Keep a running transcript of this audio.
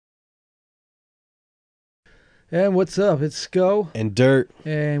And what's up? It's Sco. And Dirt.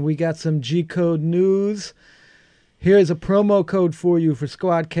 And we got some G-Code news. Here's a promo code for you for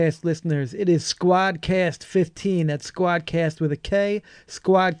Squadkast listeners. It is Squadkast15. That's Squadkast with a K.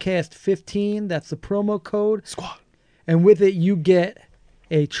 Squadkast15. That's the promo code. Squad. And with it, you get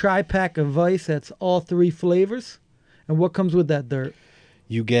a tri-pack of Vice. That's all 3 flavors. And what comes with that, Dirt?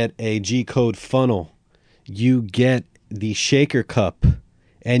 You get a G-Code funnel. You get the shaker cup.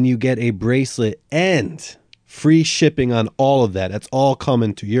 And you get a bracelet and free shipping on all of that. That's all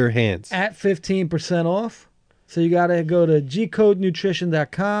coming to your hands. At 15% off. So you got to go to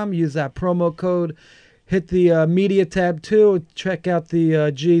gcodenutrition.com, use that promo code, hit the media tab too, check out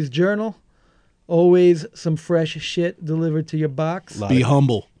the G's Journal. Always some fresh shit delivered to your box. Be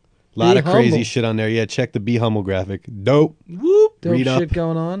humble. A lot Be of crazy humble. shit on there. Yeah, check the Be Humble graphic. Dope. Whoop. Dope Read shit up.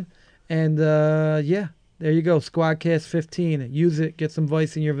 going on. And yeah, there you go. Squadcast 15. Use it. Get some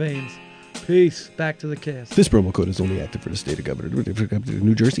Vice in your veins. Peace. Back to the cast. This promo code is only active for the state of governor,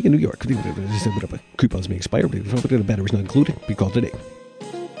 New Jersey and New York. Coupons may expire. Batteries not included. Be called today.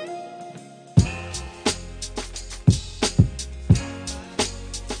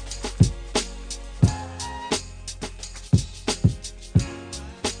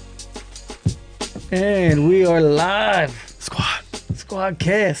 And we are live. Squad.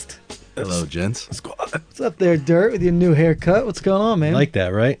 Squadcast. Hello, gents. Squad. What's up there, Dirt, with your new haircut? What's going on, man? Like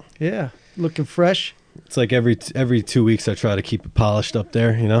that, right? Yeah. Looking fresh. It's like every 2 weeks I try to keep it polished up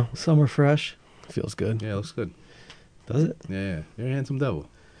there, you know? Summer fresh. Feels good. Yeah, looks good. Does it? Yeah. You're a handsome devil.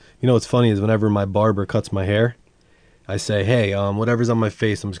 You know what's funny is whenever my barber cuts my hair, I say, hey, whatever's on my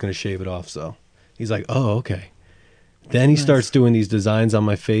face, I'm just going to shave it off. So he's like, oh, okay. Then he starts doing these designs on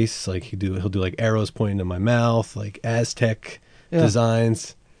my face. Like he'll do like arrows pointing to my mouth, like Aztec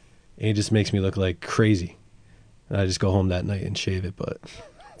designs. And it just makes me look like crazy. And I just go home that night and shave it. But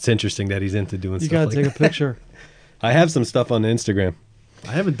it's interesting that he's into doing You stuff got like to take that. a picture. I have some stuff on Instagram.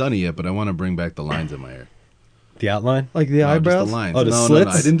 I haven't done it yet, but I want to bring back the lines in my hair. The outline? Like the No, eyebrows? Just the lines. Oh, the no,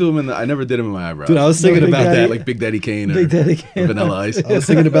 slits? I didn't do them I never did them in my eyebrows. Dude, I was thinking Big about Daddy- that. like Big Daddy Kane or Big Daddy Kane. Vanilla Ice. I was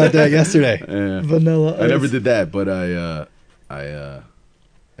thinking about that yesterday. Yeah. Vanilla I never ice. did that, but I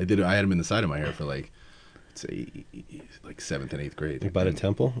did. I had them in the side of my hair for like, say, like 7th and 8th grade. Like by the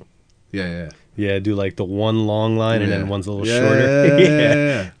temple? Yeah. Yeah, do like the one long line and then one's a little Yeah, shorter.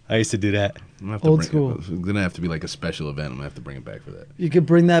 yeah. I used to do that. I'm gonna have to Old bring school. It's gonna have to be like a special event. I'm gonna have to bring it back for that. You could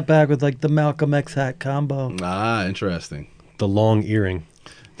bring that back with like the Malcolm X hat combo. Ah, interesting. The long earring.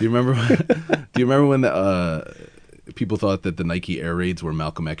 Do you remember? Do you remember when the people thought that the Nike Air Raids were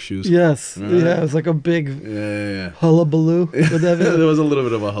Malcolm X shoes? Yes. Right. Yeah, it was like a big Yeah. hullabaloo. Would that be? There was a little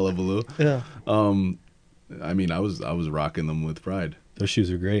bit of a hullabaloo. Yeah. I mean, I was rocking them with pride, Those shoes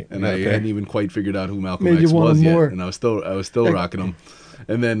are great. and I hadn't even quite figured out who Malcolm Made you X want was them yet, more. and I was still rocking them.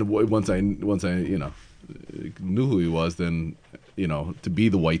 And then once I knew who he was, then to be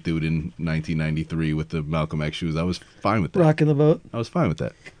the white dude in 1993 with the Malcolm X shoes, I was fine with that. Rocking the boat. I was fine with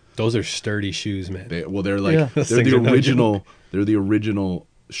that. Those are sturdy shoes, man. They're like Yeah. Those they're things the are no original. They're the original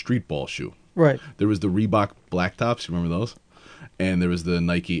street ball shoe. Right. There was the Reebok Black Tops. You remember those? And there was the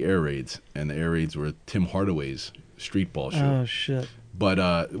Nike Air Raids, and the Air Raids were Tim Hardaway's street ball shoe. Oh, shit. But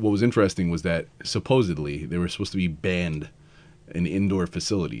what was interesting was that supposedly they were supposed to be banned in indoor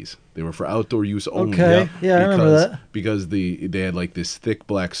facilities. They were for outdoor use only. Okay. Yeah, I remember that. Because they had like this thick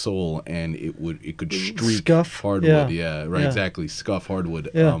black sole, and it could streak Scuff? hardwood. Yeah. Yeah, right, Yeah. exactly, scuff hardwood.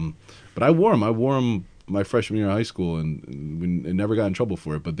 Yeah. But I wore them. My freshman year of high school, and we never got in trouble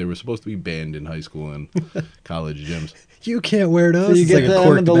for it. But they were supposed to be banned in high school and college gyms. You can't wear those. So you It's get like a them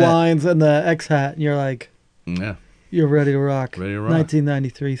corked and the bat. lines and the X hat, and you're like, Yeah. you're ready to rock. Ready to rock.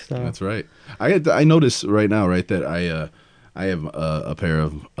 1993 style. That's right. I notice right now, right, that I have a pair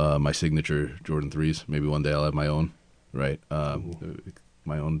of my signature Jordan 3s. Maybe one day I'll have my own, right?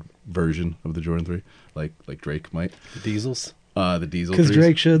 My own version of the Jordan 3, like Drake might. The diesels. The Diesel 3s. Because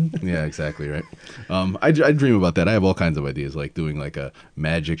Drake should. Yeah, exactly, right. I dream about that. I have all kinds of ideas, like doing like a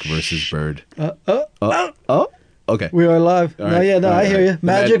Magic versus Bird. Okay. We are live. All No, right. yeah, no, All I right, hear all you. right.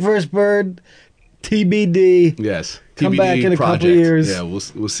 Magic versus Bird, TBD. Yes. Come TBD back in a couple project. years. Yeah,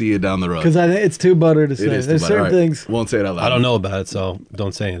 we'll see you down the road. Because I think it's too butter to say. It is There's too certain bad. All right. things Won't say it out loud. I don't know about it, so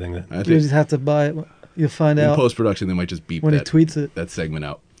don't say anything then. I you think just have to buy it. You'll find in out post production they might just beep when that. he tweets it. that segment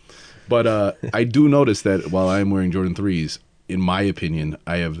out. But I do notice that while I'm wearing Jordan 3s, in my opinion,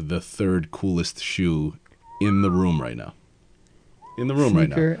 I have the third coolest shoe in the room right now. In the room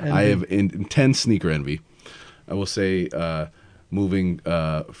Sneaker right now. I envy. have intense sneaker envy. I will say, moving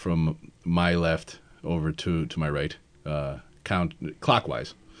from my left over to my right, count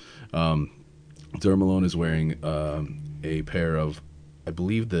clockwise. Derek Malone is wearing a pair of, I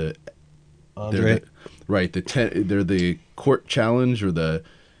believe the Andre. They're the Court Challenge or the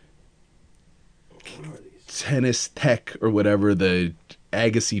Tennis Tech or whatever, the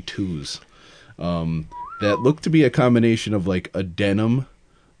Agassi 2s. That look to be a combination of like a denim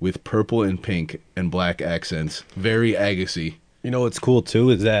with purple and pink and black accents. Very Agassi. You know what's cool too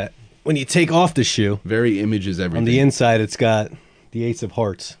is that when you take off the shoe, Very images everything. on the inside it's got the Ace of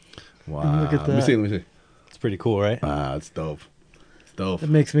Hearts. Wow. Look at Let me see. It's pretty cool, right? Ah, it's dope. It's dope. It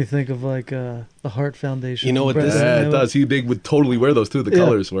makes me think of like the Heart Foundation. You know what this- Yeah, it does. They would totally wear those too. The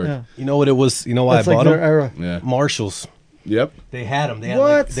colors work. Yeah. You know what it was? You know why That's I like bought their them? era. Yeah. Marshalls. Yep. They had them. They had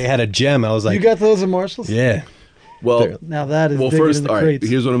What? they had a gem. I was like, You got those at Marshalls? yeah. Well, Now that is bigger first, than the all right. crates.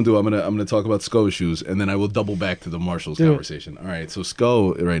 Here's what I'm doing. I'm gonna talk about SCO shoes, and then I will double back to the Marshalls Do it. conversation. All right. So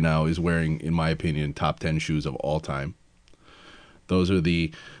SCO right now is wearing, in my opinion, top 10 shoes of all time. Those are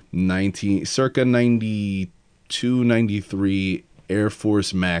the circa 92, 93 Air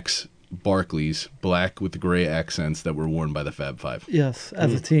Force Max Barclays, black with gray accents that were worn by the Fab Five. Yes,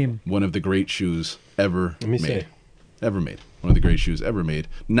 as a team. One of the great shoes ever Let me made. see. Ever made. One of the great shoes ever made.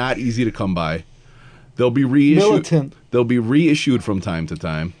 Not easy to come by. They'll be reissued. Militant. They'll be reissued from time to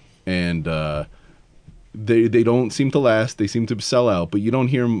time, and they don't seem to last. They seem to sell out, but you don't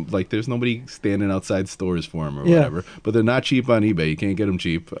hear them. Like, there's nobody standing outside stores for them or Yeah. whatever. But they're not cheap on eBay. You can't get them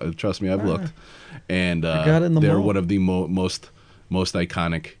cheap. Trust me, I've looked. And got it in the they're mall. one of the most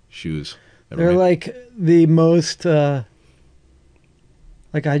iconic shoes ever They're made. like the most, like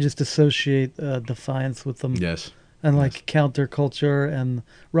I just associate Defiance with them. Yes. And like counterculture and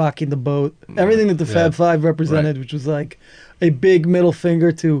rocking the boat. Everything that the Fab Five represented, which was like a big middle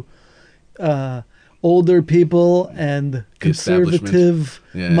finger to older people and conservative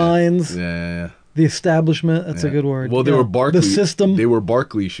minds. Yeah. The establishment, that's a Yeah. good word. Well, they were Barkley. The system. They were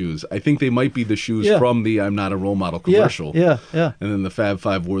Barkley shoes. I think they might be the shoes Yeah. from the "I'm Not a Role Model" commercial. Yeah. And then the Fab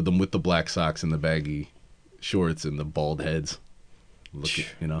Five wore them with the black socks and the baggy shorts and the bald heads,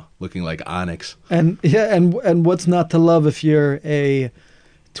 looking like Onyx. And and what's not to love if you're a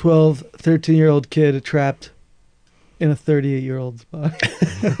 12, 13-year-old kid trapped in a 38-year-old's body.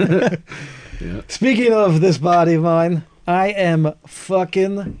 Yeah. Speaking of this body of mine, I am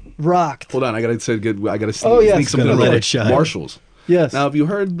fucking rocked. Hold on, I gotta say good. I gotta Oh, yes. sneak something Gotta in. let it shine. Marshalls. Yes. Now, have you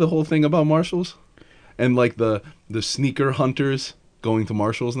heard the whole thing about Marshalls and like the sneaker hunters going to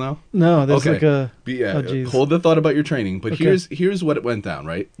Marshalls now? No, there's like a... But yeah, oh, geez. hold the thought about your training. But Okay. here's what it went down,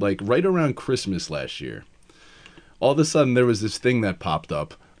 right? Like right around Christmas last year, all of a sudden there was this thing that popped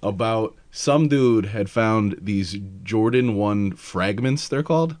up about some dude had found these Jordan 1 fragments, they're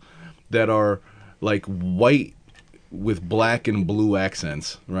called, that are like white with black and blue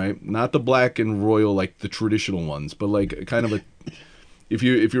accents, right? Not the black and royal like the traditional ones, but like kind of a if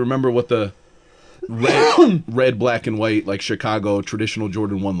you remember what the red, black and white like Chicago traditional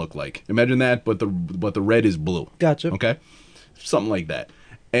Jordan 1 looked like. Imagine that, but the red is blue. Gotcha. Okay? Something like that.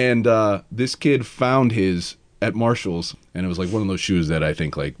 And this kid found his at Marshall's, and it was like one of those shoes that I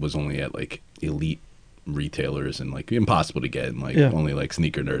think like was only at like elite retailers and like impossible to get, and like only like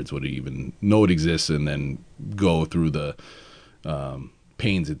sneaker nerds would even know it exists and then go through the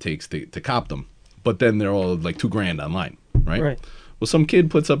pains it takes to cop them. But then they're all like $2,000 online, right? Right. Well, some kid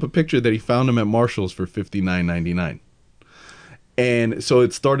puts up a picture that he found them at Marshall's for $59.99. And so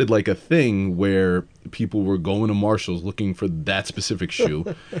it started like a thing where people were going to Marshall's looking for that specific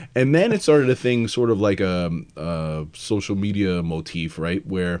shoe. And then it started a thing sort of like a social media motif, right?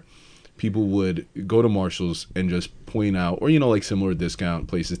 Where people would go to Marshall's and just point out, or, like similar discount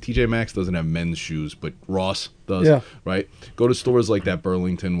places. TJ Maxx doesn't have men's shoes, but Ross does, right? Go to stores like that,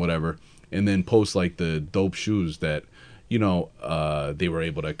 Burlington, whatever, and then post like the dope shoes that, they were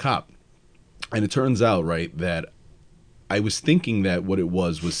able to cop. And it turns out, right, that I was thinking that what it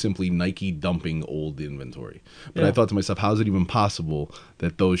was simply Nike dumping old inventory. But I thought to myself, how is it even possible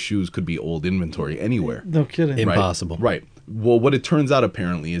that those shoes could be old inventory anywhere? No kidding. Right? Impossible. Right. Well, what it turns out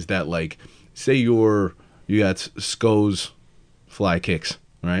apparently is that, like, say you got SCO's Fly Kicks,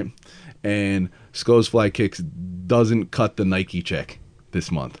 right? And SCO's Fly Kicks doesn't cut the Nike check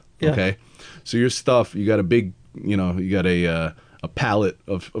this month, okay? So your stuff, you got a big, you got a pallet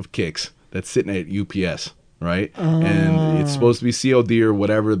of kicks that's sitting at UPS, right? And it's supposed to be COD or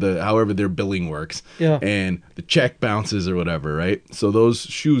whatever however their billing works. Yeah. And the check bounces or whatever, right? So those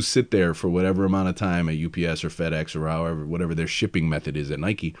shoes sit there for whatever amount of time at UPS or FedEx or whatever their shipping method is at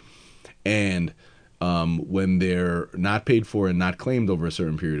Nike. And when they're not paid for and not claimed over a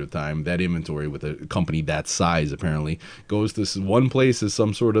certain period of time, that inventory with a company that size apparently goes to one place as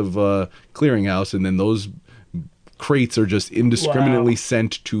some sort of clearinghouse, and then those crates are just indiscriminately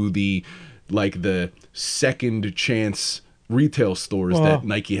sent to the second chance retail stores that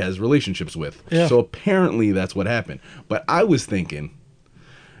Nike has relationships with. Yeah. So apparently that's what happened. But I was thinking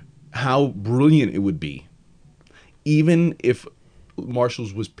how brilliant it would be, even if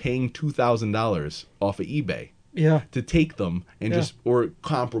Marshalls was paying $2,000 off of eBay. Yeah. To take them and just, or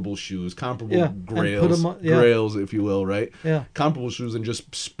comparable shoes, comparable And put grails, 'em on- grails, if you will, right? Yeah. Comparable shoes and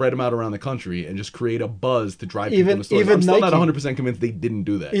just spread them out around the country and just create a buzz to drive people Even- to stores. even I'm still not Nike. 100% convinced they didn't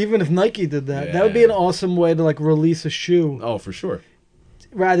do that. Even if Nike did that, that would be an Yeah. awesome way to like release a shoe Oh, for sure.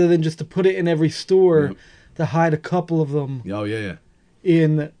 rather than just to put it in every store Yep. to hide a couple of them Oh, yeah.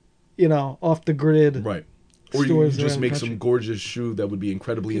 in, off the grid. Right. Or you Stores just around the make country. some gorgeous shoe that would be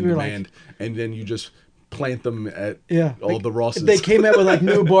incredibly in You're like- demand, and then you just plant them at Yeah. all Like, the Rosses. They came out with like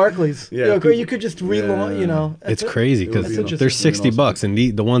new Barclays. Yeah, You could just relaunch, yeah. It's crazy It would because be they're interesting. $60,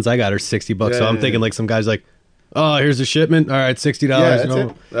 and the ones I got are $60. So Yeah, I'm yeah, thinking yeah. like some guys like, oh, here's a shipment. All right, $60. Yeah, you that's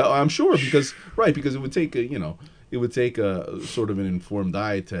know? it. I'm sure because it would take it would take a sort of an informed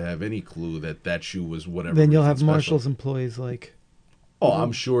eye to have any clue that shoe was whatever. Then you'll reason have special. Marshall's employees like. Oh,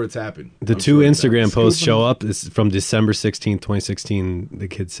 I'm sure it's happened. The I'm two sure it's Instagram happened. posts Scooping show them. up. This is from December 16th, 2016. The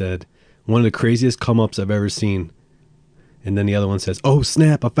kid said, one of the craziest come-ups I've ever seen. And then the other one says, oh,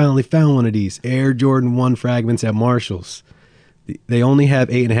 snap, I finally found one of these. Air Jordan 1 fragments at Marshall's. They only have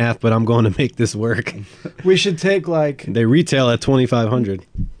 8.5, but I'm going to make this work. We should take like They retail at $2,500.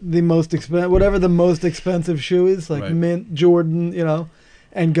 the most expensive, whatever the most expensive shoe is, like Right. Mint, Jordan,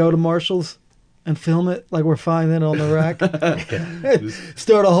 and go to Marshall's and film it like we're finding it on the rack.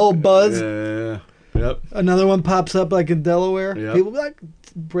 Start a whole buzz. Yeah. Yep. Another one pops up like in Delaware. Yep. People be like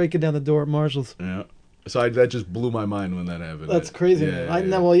breaking down the door at Marshall's. Yeah. So that just blew my mind when that happened. That's crazy, Yeah, man. yeah, I yeah.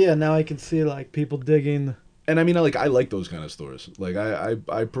 know. Well, yeah. Now I can see like people digging. And I mean, I like those kind of stores. Like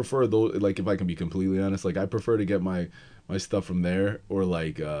I prefer those. Like if I can be completely honest, like I prefer to get my stuff from there or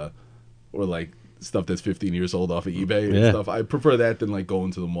like stuff that's 15 years old off of eBay and Yeah. stuff. I prefer that than like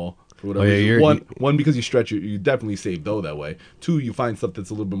going to the mall for whatever. Oh, yeah, reason. you're- One because you stretch it, you definitely save dough that way. Two, you find stuff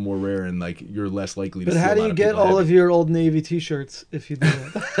that's a little bit more rare and like you're less likely to. But see how a do lot you of get people all have of it. your Old Navy T-shirts if you do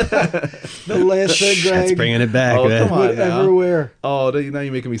that? The last thing, That's Greg, bringing it back, Oh, man. come on. would now. ever wear. Oh, now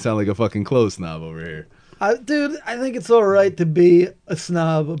you're making me sound like a fucking clothes snob over here. Dude, I think it's all right to be a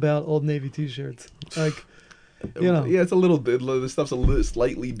snob about Old Navy T-shirts. Like, Yeah, it's a little. The stuff's a little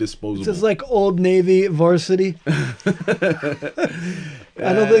slightly disposable. it's just like Old Navy varsity. I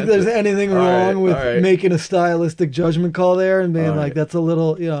don't think there's anything All right, wrong with all right. making a stylistic judgment call there and being All like, right. that's a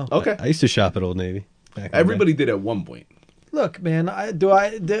little, Okay. I used to shop at Old Navy. back in the Everybody did at one point. Look, man,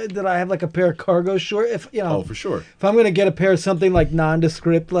 did I have like a pair of cargo shorts? If Oh, for sure. if I'm gonna get a pair of something like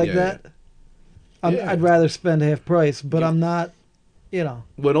nondescript like Yeah, that, Yeah. I'd rather spend half price. But Yeah. I'm not,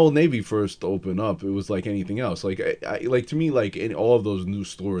 When Old Navy first opened up, it was like anything else. Like, like to me, like in all of those new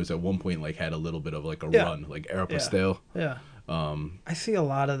stores at one point, like had a little bit of like a Yeah. run, like Aeropostale. stale. Yeah, I see a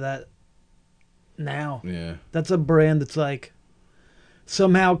lot of that now. Yeah. That's a brand that's like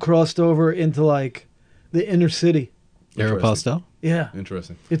somehow crossed over into like the inner city. Aeropostale? Yeah,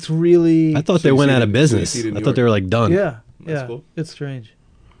 Interesting. it's really I thought So they you went see out it- of so you business. see it in I New thought they York. were like done. yeah. That's cool. It's strange.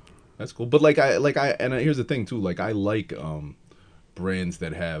 That's cool. But and here's the thing too. Like I like brands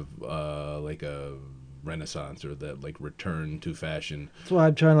that have like a renaissance or that like return to fashion. That's why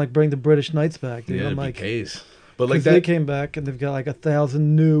I'm trying to like bring the British Knights back, dude. Yeah, I'm like, BKs. But 'cause like they that. came back and they've got like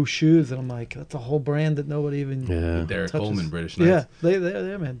 1,000 new shoes, and I'm like, that's a whole brand that nobody even. Yeah. Derek touches. Coleman, British Yeah, Knights.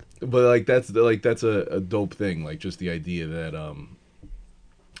 they're man. But like that's a dope thing. Like just the idea that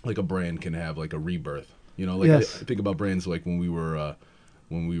like a brand can have like a rebirth. You know, like Yes. I think about brands like when we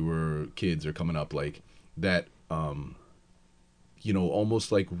were kids or coming up, like that.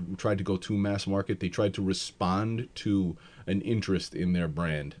 Almost like tried to go to mass market. They tried to respond to an interest in their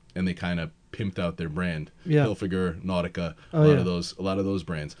brand, and they kind of pimped out their brand. Yeah. Hilfiger, Nautica, Oh, a lot yeah. of those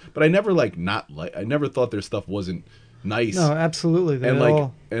brands. But I never I never thought their stuff wasn't nice. No, absolutely. They're and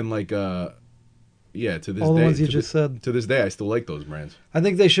like all. yeah, to this All the day, ones you to just said. To this day, I still like those brands. I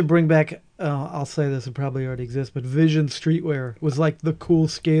think they should bring back. I'll say this, it probably already exists, but Vision Streetwear was like the cool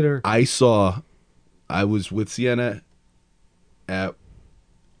skater. I was with Sienna at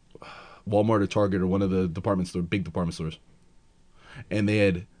Walmart or Target or one of the big department stores, and they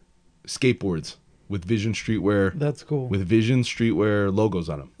had skateboards with Vision Streetwear, That's cool. with Vision Streetwear logos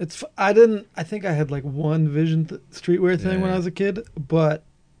on them. I think I had like one Vision Streetwear thing when Yeah. I was a kid, but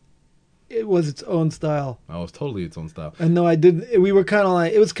it was its own style. I was totally its own style. And no, I didn't. We were kind of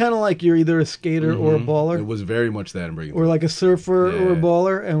like, it was kind of like you're either a skater or a Mhm. baller, It was very much that in Brigham. or like a surfer or a Yeah.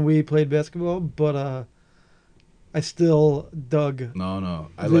 baller, and we played basketball. But I still dug. No.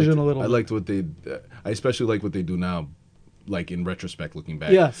 Vision a little I bit. liked what they. I especially like what they do now, like in retrospect, looking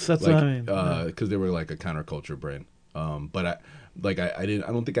back. Yes, that's like, what I mean. Yeah. Because they were like a counterculture brand. But I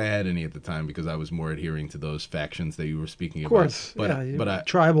don't think I had any at the time because I was more adhering to those factions that you were speaking Of course. about.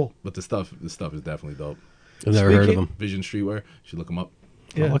 Tribal. But the stuff is definitely dope. I've never heard of them. Vision Streetwear. You should look them up.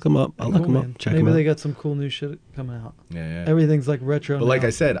 Yeah. I'll look them up. Check them Maybe out. they got some cool new shit coming out. Yeah. Everything's like retro. But now. like I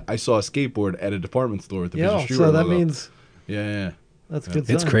said, I saw a skateboard at a department store with the Vision Streetwear so that logo. means Yeah. that's a good.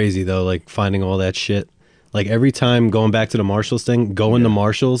 It's sign. crazy though, like finding all that shit. Like every time going back to the Marshalls thing, going to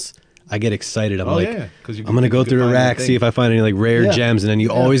Marshalls, I get excited. I'm like, I'm gonna go through the rack, see if I find any like rare gems, and then you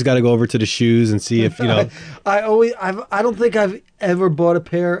always got to go over to the shoes and see if you know. I don't think I've ever bought a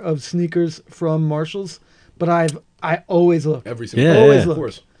pair of sneakers from Marshalls, but I always look. Every single always of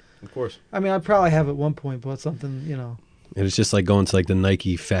look. Of course. I mean, I probably have at one point bought something, you know. And it's just like going to like the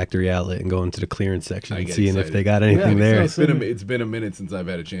Nike factory outlet and going to the clearance section and get seeing excited. if they got anything there. It's been a minute since I've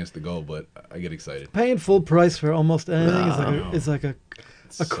had a chance to go, but I get excited. Paying full price for almost anything is like a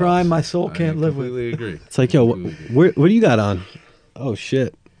crime my soul can't live with. I completely agree. It's like, yo, what do you got on? Oh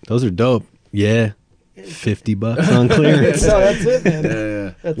shit, those are dope. Yeah, $50 on clearance. No, that's it, man.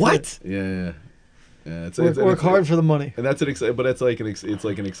 Yeah. That's What? it. Yeah. It's Work hard for the money. and that's but it's like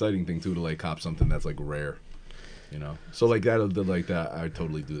an exciting thing too to like cop something that's like rare, you know. So like that, I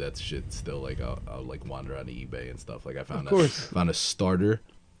totally do that shit still. Like I'll like wander on eBay and stuff. Like I found a starter,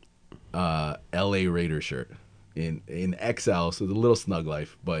 L.A. Raider shirt in XL, so the little snug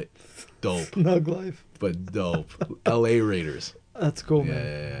life, but dope. Snug life. But dope. L.A. Raiders. That's cool, Yeah,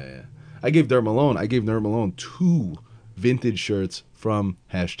 man. yeah. I gave Derm Malone 2 vintage shirts from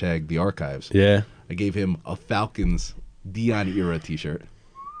 #The Archives. Yeah, I gave him a Falcons Dion era T-shirt.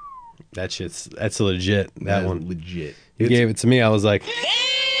 that's legit. That one legit. You gave it to me. I was like,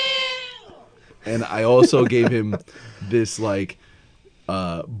 and I also gave him this like,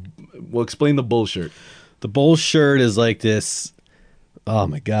 well, explain the bull shirt. the Bull shirt is like this. Oh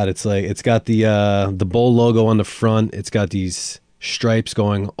my god, it's like it's got the Bull logo on the front. It's got these stripes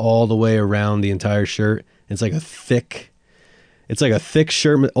going all the way around the entire shirt. It's like a thick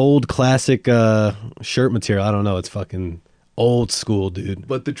shirt, old classic shirt material. I don't know. It's fucking old school, dude.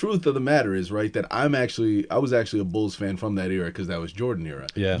 But the truth of the matter is, right, that I was actually a Bulls fan from that era because that was Jordan era.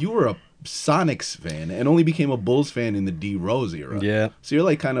 Yeah. You were a Sonics fan and only became a Bulls fan in the D Rose era. Yeah. So you're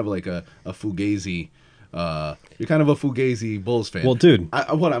like kind of like a Fugazi. You're kind of a Fugazi Bulls fan. Well, dude.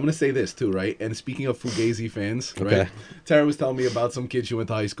 I'm going to say this too, right? And speaking of Fugazi fans, right? Okay. Tara was telling me about some kid she went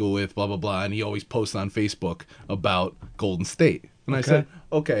to high school with, blah, blah, blah, and he always posts on Facebook about Golden State. And I said,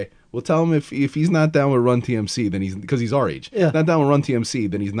 okay, well, tell him if he's not down with Run TMC, then because he's our age. Yeah. Not down with Run TMC,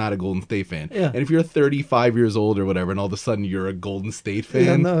 then he's not a Golden State fan. Yeah. And if you're 35 years old or whatever, and all of a sudden you're a Golden State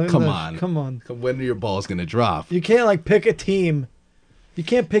fan, come on. When are your balls going to drop? You can't like pick a team. You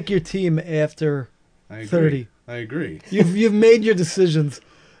can't pick your team after 30. I agree. You've made your decisions.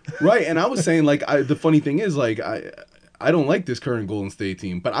 Right, and I was saying like the funny thing is like I don't like this current Golden State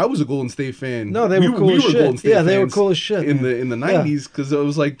team, but I was a Golden State fan. No, they were cool as shit. Golden State Yeah, they were fans cool as shit, in man. the 90s because it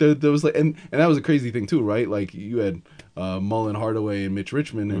was like there was like and that was a crazy thing too, right? Like you had Mullen Hardaway and Mitch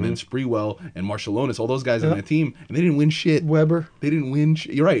Richmond and then Spreewell and Marshallonis, all those guys on that team, and they didn't win shit. Weber. They didn't win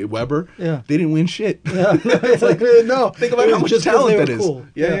shit. You're right, Weber. Yeah. They didn't win shit. Yeah. It's like, no. think about It how was much just 'cause talent they that were is. cool.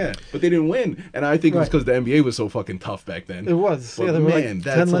 Yeah. But they didn't win. And I think it was because the NBA was so fucking tough back then. It was. But Yeah, there were man, like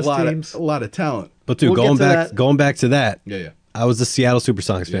that's 10 a less lot teams. a lot of talent. But dude, We'll going back to that. Yeah. I was the Seattle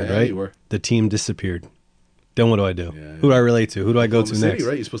Supersonics fan, Yeah, right? you were. The team disappeared. Then what do I do? Yeah. Who do I relate to? Who do I go to Oklahoma next? City,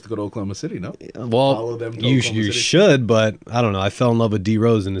 right? You're supposed to go to Oklahoma City, no? Well, Follow them to you Oklahoma City. should, but I don't know. I fell in love with D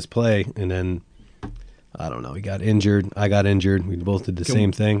Rose in his play, and then I don't know. He got injured. I got injured. We both did the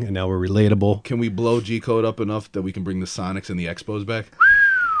same thing, and now we're relatable. Can we blow G Code up enough that we can bring the Sonics and the Expos back?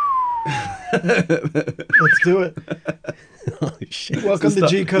 Let's do it. Holy shit! Welcome to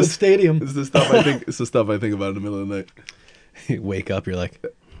G Code Stadium. This is the stuff I think. It's the stuff I think about in the middle of the night. You wake up, you're like,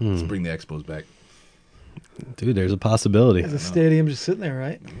 Let's bring the Expos back. dude, there's a possibility. There's a stadium just sitting there,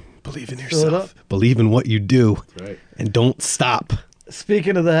 right? Believe in Fill it yourself. Believe in what you do, That's right. and don't stop.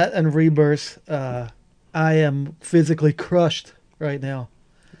 Speaking of that and rebirth, I am physically crushed right now.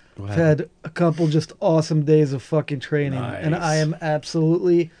 I've had a couple just awesome days of fucking training, and I am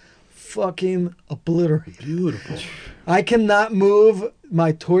absolutely fucking obliterated. Beautiful. I cannot move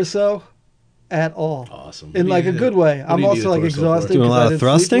my torso at all. Awesome. In like a good way. I'm do you need also a like torso for? exhausted. Doing a 'cause I lot of didn't sleep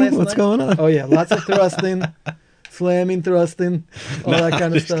thrusting? last What's night. going on? Oh yeah, lots of thrusting, slamming, thrusting, all that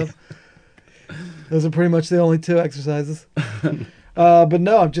kind of stuff. Those are pretty much the only two exercises. But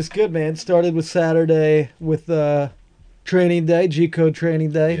no, I'm just good, man. Started with Saturday with training day, G Code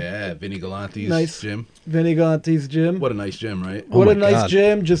training day. Yeah, Vinny Galante's Nice. gym. Vinny Galante's gym. What a nice gym, right? What Oh a my nice God.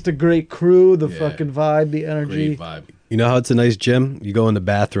 gym. Just a great crew, the Yeah. fucking vibe, the energy. Great vibe. You know how it's a nice gym? You go in the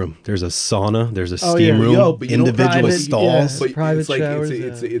bathroom. There's a sauna. There's a Oh, steam yeah. room. Yo, but you know, individual private- stalls. yeah. But Private it's like showers,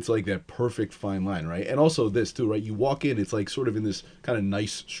 it's like that perfect fine line, right? And also this too, right? You walk in, it's like sort of in this kind of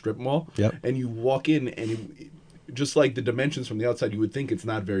nice strip mall. Yep. And you walk in, and just like the dimensions from the outside, you would think it's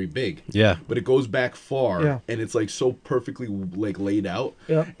not very big. Yeah. But it goes back far, Yeah. and it's like so perfectly like laid out.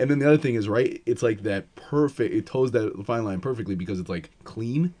 Yeah. And then the other thing is, right? It's like that perfect. It toes that fine line perfectly because it's like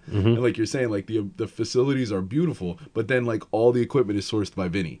clean, and like you're saying, like the facilities are beautiful, but then like all the equipment is sourced by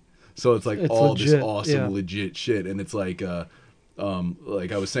Vinny. So it's like It's all legit, this awesome, yeah. legit shit, and it's like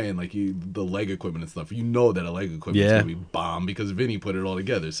I was saying, like the leg equipment and stuff. You know that a leg equipment is Yeah. gonna be bomb because Vinny put it all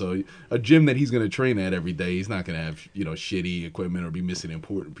together. So a gym that he's gonna train at every day, he's not gonna have shitty equipment or be missing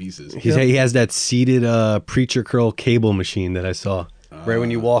important pieces. He has that seated preacher curl cable machine that I saw. Right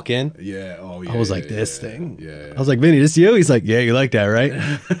when you walk in. Yeah. Oh yeah. I was like, yeah, this yeah, thing. Yeah. I was like, Vinny, this you? He's like, yeah, you like that, right?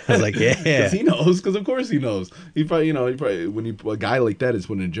 I was like, yeah. Because he knows. Because of course he knows. He probably when a guy like that is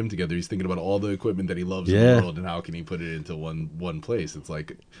putting a gym together, he's thinking about all the equipment that he loves in Yeah. the world and how can he put it into one place. It's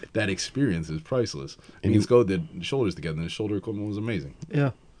like that experience is priceless. And Sco did shoulders together, and his shoulder equipment was amazing.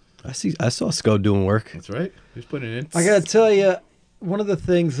 Yeah. I saw Sco doing work. That's right. He's putting it in. I gotta tell you, one of the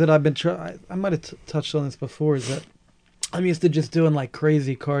things that I've been trying, I might have touched on this before, is that I'm used to just doing like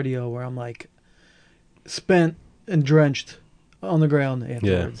crazy cardio where I'm like spent and drenched on the ground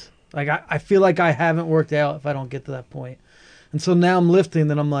afterwards. Like I feel like I haven't worked out if I don't get to that point. And so now I'm lifting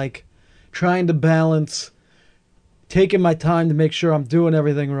and I'm like trying to balance taking my time to make sure I'm doing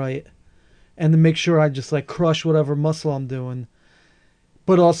everything right and to make sure I just like crush whatever muscle I'm doing.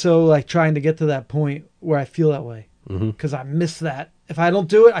 But also like trying to get to that point where I feel that way. Because I miss that. If I don't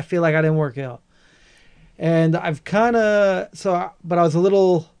do it, I feel like I didn't work out. And I've kind of, but I was a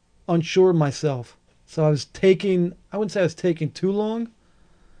little unsure of myself. So I wouldn't say I was taking too long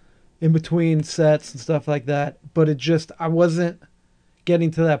in between sets and stuff like that. But I wasn't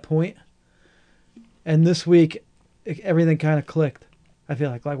getting to that point. And this week, everything kind of clicked. I feel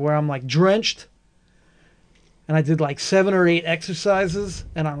like where I'm like drenched. And I did like 7 or 8 exercises.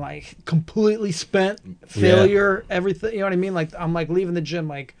 And I'm like completely spent, failure, everything. You know what I mean? Like I'm like leaving the gym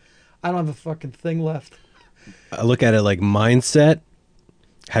like I don't have a fucking thing left. I look at it like mindset,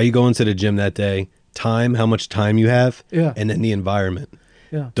 how you go into the gym that day, time, how much time you have, Yeah. and then the environment.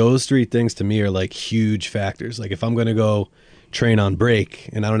 Yeah. Those 3 things to me are like huge factors. Like if I'm going to go train on break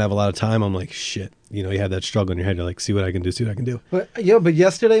and I don't have a lot of time, I'm like, shit. You have that struggle in your head. You're like, see what I can do. But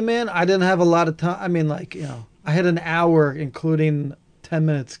yesterday, man, I didn't have a lot of time. I mean, like, I had an hour, including 10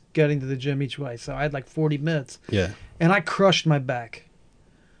 minutes getting to the gym each way. So I had like 40 minutes. Yeah. And I crushed my back.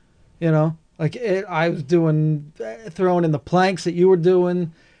 I was throwing in the planks that you were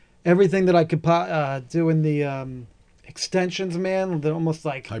doing, everything that I could doing the extensions, man. They're almost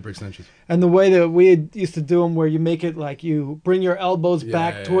like Hyperextensions. and the way that we used to do them, where you make it like you bring your elbows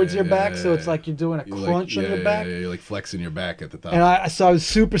back towards your back, so it's like you're doing a crunch on your back. Yeah, you're like flexing your back at the top. And I was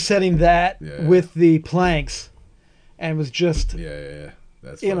supersetting that with the planks, and it was just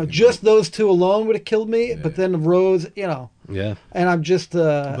That's just those 2 alone would have killed me. But then the rows, Yeah. and I'm just.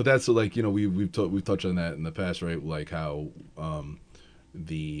 But that's like we've touched on that in the past, right? Like how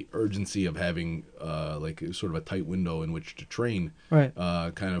the urgency of having like sort of a tight window in which to train, right,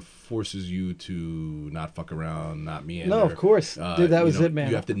 kind of forces you to not fuck around, not meander. No, of course, dude, that was it, man.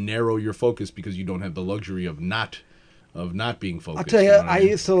 You have to narrow your focus because you don't have the luxury of not being focused. I'll tell you, I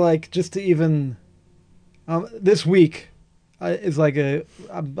used to like just to even this week. It's like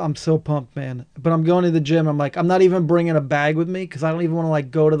I'm so pumped, man. But I'm going to the gym. I'm like, I'm not even bringing a bag with me because I don't even want to like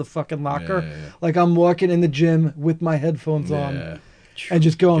go to the fucking locker. Like I'm walking in the gym with my headphones on and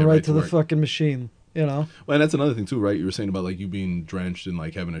just going right to the fucking machine. Well, and that's another thing too, right? You were saying about like you being drenched and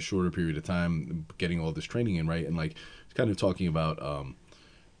like having a shorter period of time, getting all this training in, right? And like kind of talking about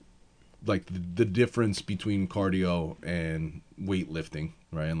like the difference between cardio and weightlifting,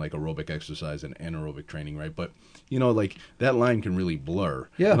 right? And like aerobic exercise and anaerobic training, right? But like that line can really blur.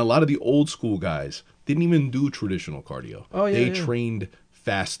 Yeah. And a lot of the old school guys didn't even do traditional cardio. Oh, yeah, They yeah. trained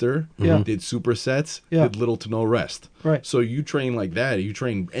faster, Yeah. did supersets, Yeah. did little to no rest. Right. So you train like that, you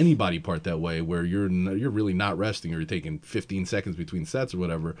train any body part that way where you're really not resting or you're taking 15 seconds between sets or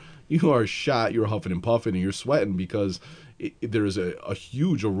whatever. You are shot, you're huffing and puffing and you're sweating because there is a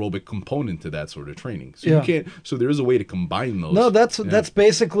huge aerobic component to that sort of training. So you can't. So there is a way to combine those. no, that's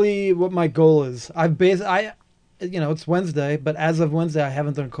basically what my goal is. It's Wednesday, but as of Wednesday, I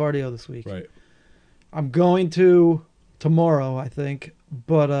haven't done cardio this week. Right. I'm going to tomorrow, I think.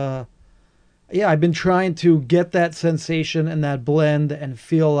 But I've been trying to get that sensation and that blend and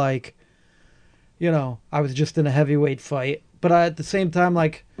feel like, I was just in a heavyweight fight. But at the same time,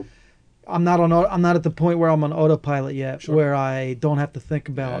 like, I'm not at the point where I'm on autopilot yet, Sure. where I don't have to think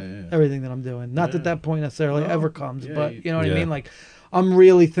about Yeah. everything that I'm doing. Not Yeah. that point necessarily No. ever comes, Yeah, but you know what I Yeah. mean. Like, I'm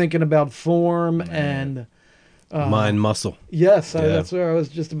really thinking about form Man. and Mind, muscle. yes, Yeah. that's what I was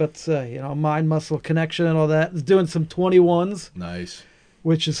just about to say. You know, mind muscle connection and all that. It's doing some 21s, Nice.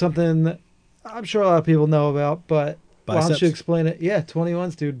 which is something that I'm sure a lot of people know about, but why don't Biceps. you explain it? Yeah,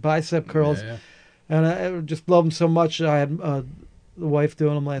 21s, dude. Bicep curls. Yeah. And I just love them so much. I had the wife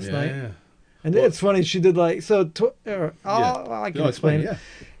doing them last night. Yeah. And Well- it's funny, she did like, so, I can No, explain it. Yeah.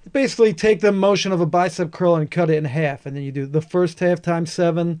 Basically, take the motion of a bicep curl and cut it in half. And then you do the first half times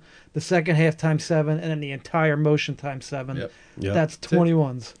 7, the second half times 7, and then the entire motion times 7. Yep. Yep. That's it.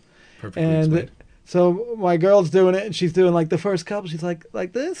 21s. Perfectly And explained. so my girl's doing it, and she's doing like the first couple. She's like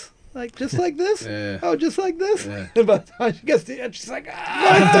this? Like, just like this? Yeah. Oh, just like this? Yeah. And by the time she gets to the end, she's like,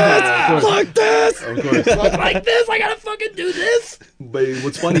 like this! Of course. Like this? I gotta fucking do this? But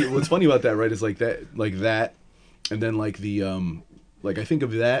what's funny about that, right, is like that, and then like the like I think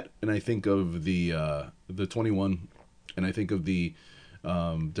of that, and I think of the 21, and I think of the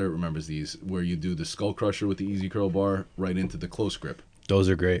Dirt remembers these, where you do the skull crusher with the easy curl bar right into the close grip, Those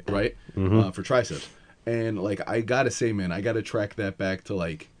are great. right, for triceps, and like I gotta say, man, I gotta track that back to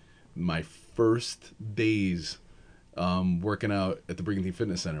like my first days working out at the Brigantine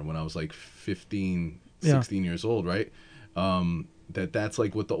Fitness Center when I was like 15, 16 years old, right? That's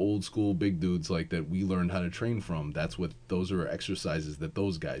like what the old school big dudes like that we learned how to train from. That's what those are exercises that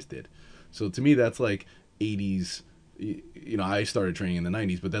those guys did. So to me, that's like 80s. You know, I started training in the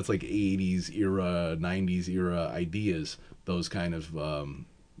 90s, but that's like 80s era, 90s era ideas. Those kind of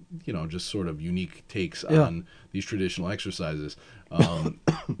you know, just sort of unique takes on these traditional exercises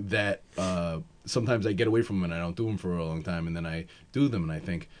that sometimes I get away from them and I don't do them for a long time, and then I do them and I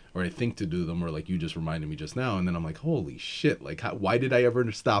think to do them, or like you just reminded me just now, and then I'm like, holy shit, like why did I ever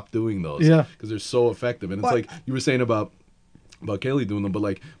stop doing those? Yeah. Because they're so effective. And it's like you were saying about Kaylee doing them, but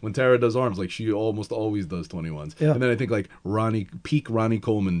like when Tara does arms, like she almost always does 21s. Yeah. And then I think like Ronnie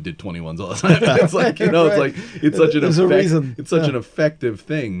Coleman did 21s all the time. It's like, you know, Right. it's such an There's a reason. it's such Yeah. an effective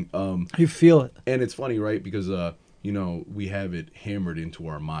thing. You feel it. And it's funny, right? Because you know, we have it hammered into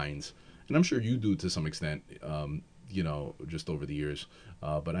our minds, and I'm sure you do to some extent. You know, just over the years.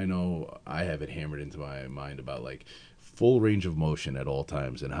 But I know I have it hammered into my mind about like full range of motion at all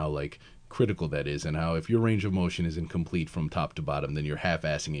times, and how like critical that is, and how if your range of motion is incomplete from top to bottom, then you're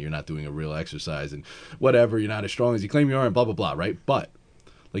half-assing it, you're not doing a real exercise, and whatever, you're not as strong as you claim you are, and blah blah blah, right? But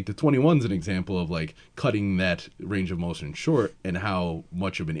like the 21's an example of like cutting that range of motion short, and how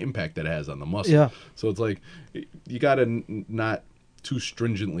much of an impact that has on the muscle. Yeah. So it's like you gotta not too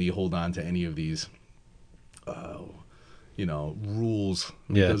stringently hold on to any of these you know, rules,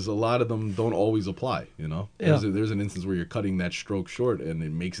 Yeah. because a lot of them don't always apply. You know, Yeah. there's an instance where you're cutting that stroke short, and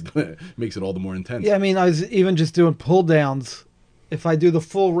it makes it all the more intense. Yeah, I mean, I was even just doing pull downs. If I do the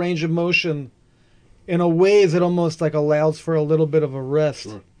full range of motion, in a ways it almost like allows for a little bit of a rest.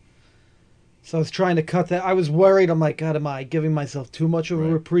 Sure. So I was trying to cut that. I was worried. I'm like, God, am I giving myself too much of a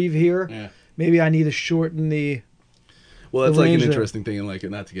Right. reprieve here? Yeah. Maybe I need to shorten the. Well, that's The like an range there. interesting thing, and like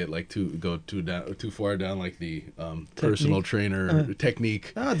not to get like too far down like the personal trainer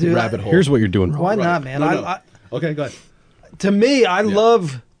technique Oh, dude, rabbit hole. Here's what you're doing wrong. Why Right. not, man? No. Okay, go ahead. To me, I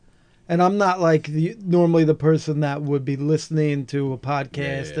love, and I'm not like normally the person that would be listening to a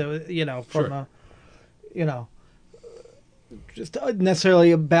podcast, you know, from Sure. a, you know, just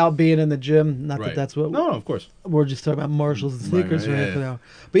necessarily about being in the gym. Not Right. that that's what No, of course. we're just talking about Marshalls and Right, sneakers right, right yeah, for yeah. now.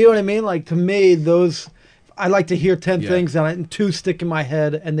 But you know what I mean? Like to me, those I like to hear 10 Yeah. things and 2 stick in my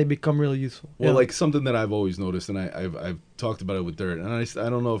head and they become really useful. Well, Yeah. like something that I've always noticed, and I've talked about it with Dirt, and I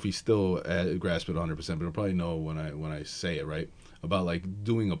don't know if he still grasps it 100%, but I'll probably know when I say it, right, about like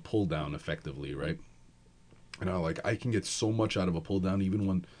doing a pull down effectively, right? You know, like I can get so much out of a pull down, even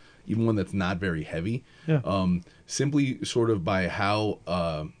one that's not very heavy, Yeah. simply sort of by how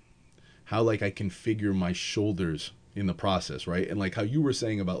like I configure my shoulders in the process, right? And like how you were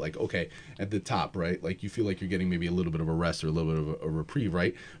saying about like, okay, at the top, right? Like you feel like you're getting maybe a little bit of a rest or a little bit of a reprieve,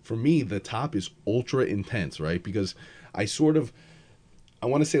 right? For me, the top is ultra intense, right? Because I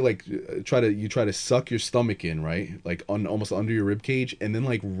want to say like you try to suck your stomach in, right? Like almost under your rib cage, and then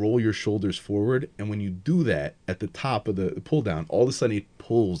like roll your shoulders forward. And when you do that at the top of the pull down, all of a sudden it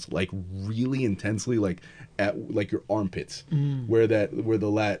pulls like really intensely, like at like your armpits, where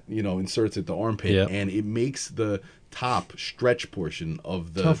the lat, you know, inserts at the armpit, Yeah. and it makes the top stretch portion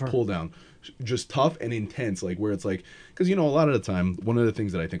of the Tougher. pull down just tough and intense, like where it's like, because a lot of the time, one of the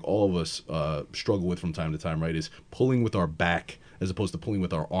things that I think all of us struggle with from time to time, right, is pulling with our back as opposed to pulling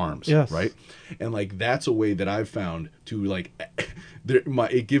with our arms, Yes. right? And like that's a way that I've found to like,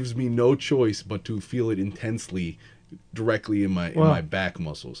 it gives me no choice but to feel it intensely, directly in my back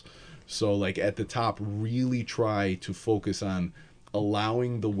muscles. So like at the top, really try to focus on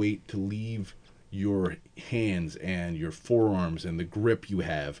allowing the weight to leave your hands and your forearms and the grip you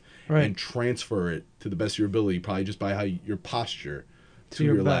have, and transfer it to the best of your ability, probably just by how your posture to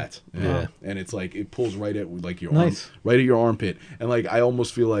your lats. Yeah. And it's like it pulls right at like your arm, right at your armpit. And like I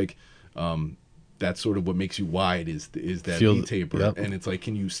almost feel like that's sort of what makes you wide is that V taper. Yep. And it's like,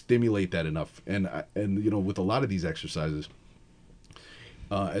 can you stimulate that enough? And with a lot of these exercises,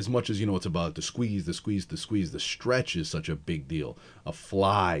 as much as it's about the squeeze, the stretch is such a big deal. A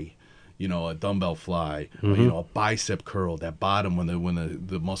fly, a dumbbell fly, a bicep curl, that bottom when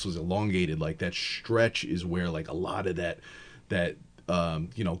the muscles elongated, like that stretch is where like a lot of that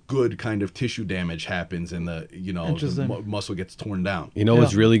good kind of tissue damage happens, and the muscle gets torn down.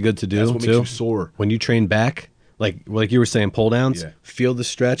 What's really good to do That's what too? makes you sore. When you train back, like you were saying, pull downs, feel the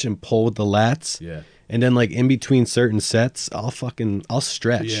stretch and pull with the lats. Yeah. And then like in between certain sets, I'll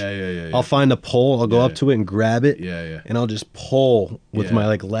stretch. Yeah. I'll find a pole, I'll go up to it and grab it. Yeah. And I'll just pull with my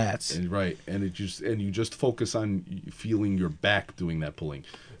like lats. And, right. And you just focus on feeling your back doing that pulling,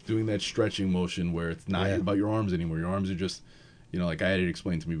 doing that stretching motion where it's not about your arms anymore. Your arms are just, like I had it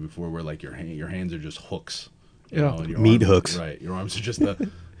explained to me before, where like your hands are just hooks. And your meat arms, hooks. Right. Your arms are just a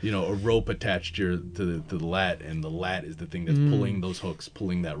rope attached to the lat, and the lat is the thing that's pulling those hooks,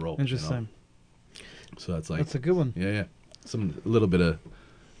 pulling that rope. Interesting. So that's like, that's a good one. Yeah. A little bit of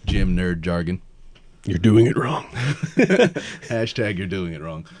gym nerd jargon. You're doing it wrong. Hashtag you're doing it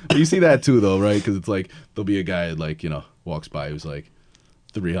wrong. But you see that too, though, right? Because it's like there'll be a guy that, like, walks by who's like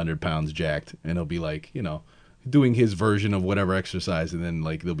 300 pounds jacked, and he'll be like, doing his version of whatever exercise, and then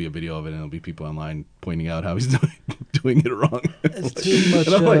like there'll be a video of it, and there'll be people online pointing out how he's doing it wrong. It's too much.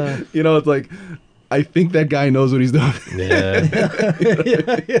 And I'm like, it's like, I think that guy knows what he's doing. Yeah.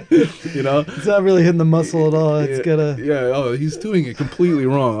 It's not really hitting the muscle at all. It's gotta. Yeah. Oh, he's doing it completely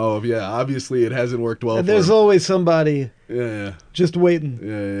wrong. Oh, yeah. Obviously, it hasn't worked well. And there's always somebody. Yeah. Just waiting.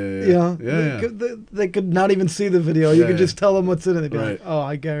 Yeah. They could not even see the video. You could just tell them what's in it. They'd be Right. like, "Oh,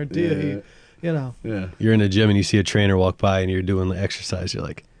 I guarantee you." Yeah. You're in a gym and you see a trainer walk by and you're doing the exercise. You're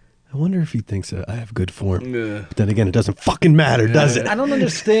like, I wonder if he thinks that I have good form. Yeah. But then again, it doesn't fucking matter, does it? I don't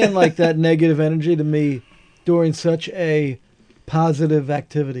understand like that negative energy to me during such a positive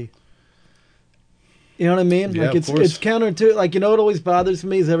activity. You know what I mean? Yeah, like of course. it's counter to like, what always bothers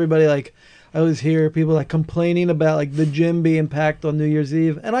me is everybody like, I always hear people like complaining about like the gym being packed on New Year's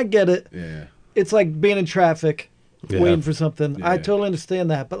Eve, and I get it. Yeah. It's like being in traffic, waiting for something. Yeah. I totally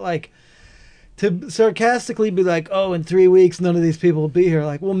understand that, but like to sarcastically be like, "Oh, in 3 weeks, none of these people will be here."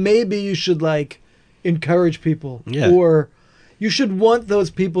 Like, well, maybe you should like encourage people, or you should want those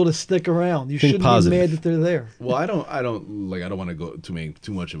people to stick around. You shouldn't be mad that they're there. Well, I don't want to go to make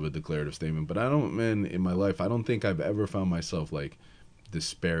too much of a declarative statement, but in my life, I don't think I've ever found myself like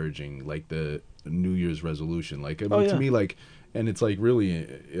disparaging like the New Year's resolution. Like, to me, like, and it's like really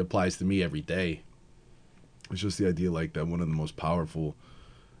it applies to me every day. It's just the idea like that one of the most powerful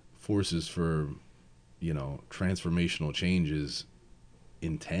forces for, transformational change is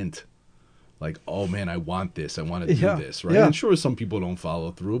intent. Like, oh man, I want this. I want to do this, right? Yeah. And sure, some people don't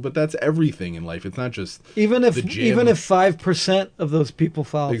follow through, but that's everything in life. It's not just even if the gym. even if 5% of those people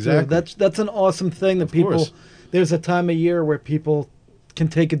follow through. That's an awesome thing that people. Course. There's a time of year where people can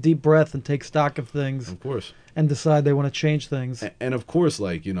take a deep breath and take stock of things. Of course. And decide they want to change things. And of course,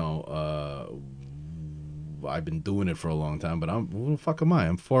 like, I've been doing it for a long time, but who the fuck am I?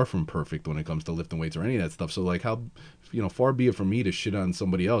 I'm far from perfect when it comes to lifting weights or any of that stuff. So like how, far be it from me to shit on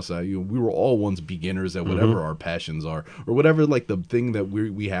somebody else. We were all once beginners at whatever our passions are, or whatever, like the thing that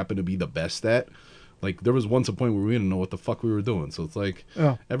we happen to be the best at. Like there was once a point where we didn't know what the fuck we were doing. So it's like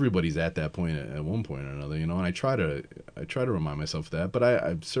everybody's at that point at one point or another, and I try to remind myself of that, but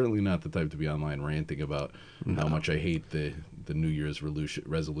I'm certainly not the type to be online ranting about how much I hate the New Year's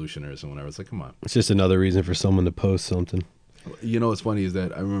resolutioners and whatever. It's like, come on. It's just another reason for someone to post something. What's funny is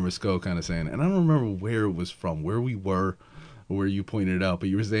that I remember Sco kind of saying, and I don't remember where it was from, where we were, or where you pointed it out, but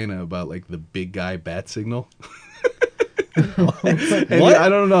you were saying about like the big guy bat signal. And I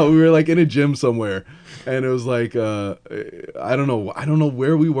don't know. We were like in a gym somewhere, and it was like I don't know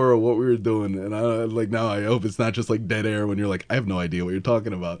where we were or what we were doing. And now I hope it's not just like dead air when you're like, I have no idea what you're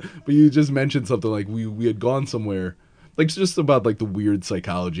talking about. But you just mentioned something like we had gone somewhere. Like it's just about like the weird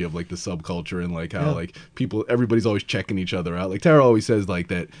psychology of like the subculture and like how like everybody's always checking each other out. Like Tara always says like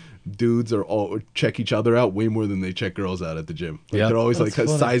that dudes are all check each other out way more than they check girls out at the gym. Like, Yep. they're always That's like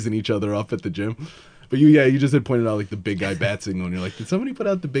funny. sizing each other up at the gym. But you just had pointed out like the big guy bat signal, and you're like, did somebody put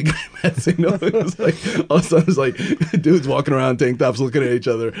out the big guy bat signal? It was like all of a sudden it's like dudes walking around tank tops looking at each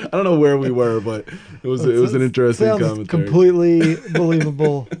other. I don't know where we were, but it was an interesting Sounds commentary. completely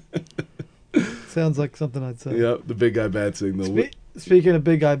believable. Sounds like something I'd say. Yep, the big guy bat signal. Speaking of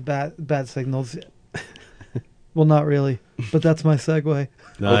big guy bat signals, well, not really, but that's my segue.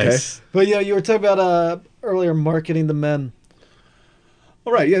 Nice. But yeah, you were talking about earlier marketing to men.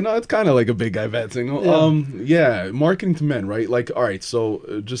 All right, yeah, no, it's kind of like a big guy bat signal. Yeah. Marketing to men, right? Like, all right,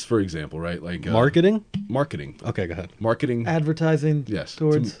 so just for example, right? Like Marketing? marketing, Okay, go ahead. marketing, Advertising yes,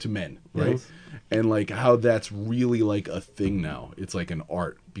 towards to men, right? Yes. And like how that's really like a thing now. It's like an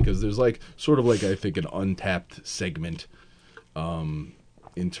art because there's like sort of like I think an untapped segment,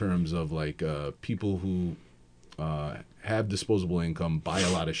 in terms of like people who have disposable income, buy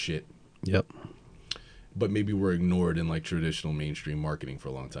a lot of shit, Yep. but maybe were ignored in like traditional mainstream marketing for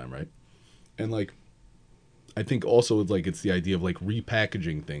a long time, right? And like, I think also it's like it's the idea of like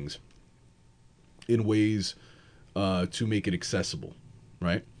repackaging things in ways to make it accessible,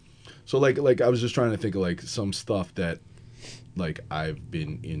 right? So like I was just trying to think of like some stuff that like I've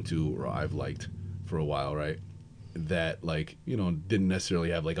been into or I've liked for a while, right? That like, you know, didn't necessarily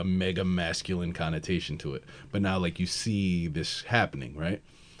have like a mega masculine connotation to it, but now like you see this happening, right?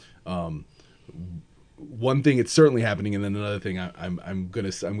 One thing it's certainly happening, and then another thing I'm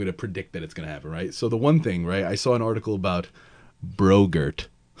gonna predict that it's gonna happen, right? So the one thing, right? I saw an article about Brogurt,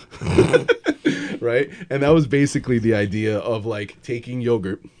 right? And that was basically the idea of like taking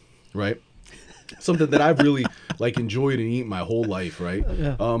yogurt, right? Something that I've really like enjoyed and eaten my whole life, right?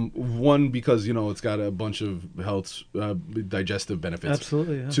 Yeah. One, because you know it's got a bunch of health, digestive benefits.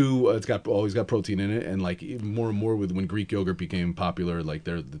 Absolutely. Yeah. Two, it's always got protein in it, and like more and more with when Greek yogurt became popular, like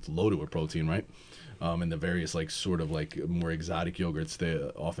it's loaded with protein, right? And the various like sort of like more exotic yogurts, they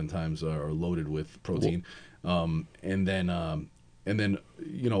oftentimes are loaded with protein, and then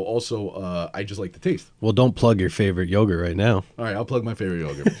you know also I just like the taste. Well, don't plug your favorite yogurt right now. All right, I'll plug my favorite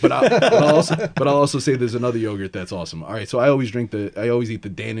yogurt, but I'll also say there's another yogurt that's awesome. All right, so I always eat the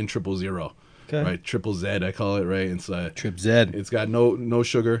Dannon 000. Okay. Right, triple Z, I call it, right? It's Trip Z. it's got no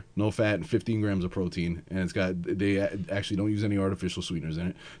sugar, no fat, and 15 grams of protein, and they actually don't use any artificial sweeteners in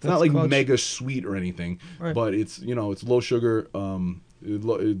it. It's not That's like clutch. mega sweet or anything, Right. but it's it's low sugar,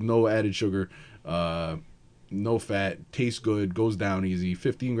 no added sugar, no fat, tastes good, goes down easy.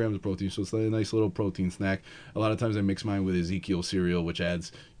 15 grams of protein, so it's a nice little protein snack. A lot of times I mix mine with Ezekiel cereal, which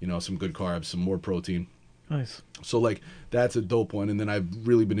adds some good carbs, some more protein. Nice. So like that's a dope one, and then I've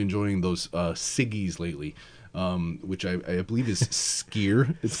really been enjoying those Siggies lately, which I believe is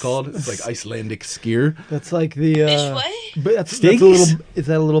skyr. It's called. It's like Icelandic skyr. That's like the. Fish what? But that's a Steakies? little. Is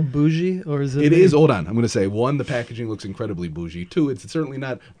that a little bougie or is it? It is. Hold on, I'm gonna say one. The packaging looks incredibly bougie. Two, it's certainly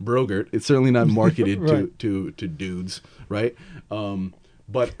not Brogurt. It's certainly not marketed Right. to dudes, right?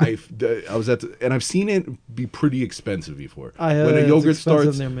 But I was and I've seen it be pretty expensive before. When When a yogurt it's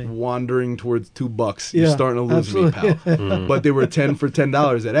expensive starts near me. wandering towards $2, Yeah, you're starting to lose absolutely. me, pal. But they were 10 for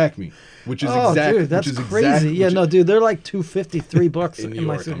 $10 at Acme, which is Oh, exact. dude, that's which is crazy. exact- yeah, which- no, dude, they're like $2.53 in New in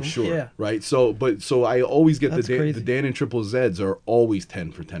my York, I'm supermarket. sure. Yeah. Right. So I always get That's the crazy. Dan and Triple Zs are always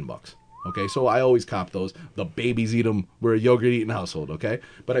 10 for $10. Okay, so I always cop those. The babies eat them. We're a yogurt eating household. Okay,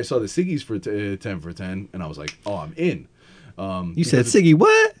 but I saw the Siggies for 10 for 10, and I was like, oh, I'm in. You said Siggy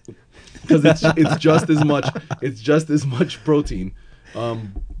what? Because it's just as much protein,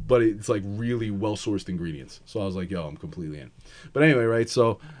 but it's like really well sourced ingredients. So I was like, yo, I'm completely in. But anyway, right?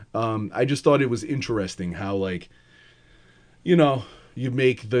 So I just thought it was interesting how like, you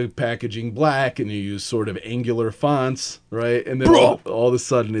make the packaging black and you use sort of angular fonts, right? And then all of a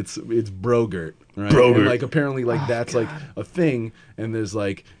sudden it's Brogurt, right? Brogurt. And like apparently like that's like a thing, and there's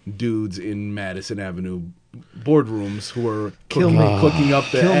like dudes in Madison Avenue boardrooms who are cooking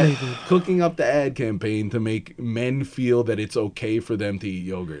up the ad campaign to make men feel that it's okay for them to eat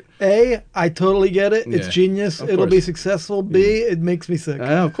yogurt. A, I totally get it. It's Yeah, genius. of It'll be course. successful. B, it makes me sick.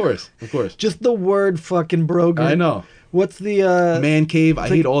 Of course. Just the word fucking Brogurt. I know. What's the Man cave. I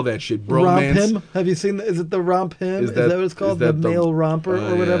hate all that shit. romp Bromance. him? Have you seen? Is it the romp him? Is that- that what it's called? is The that the- male romper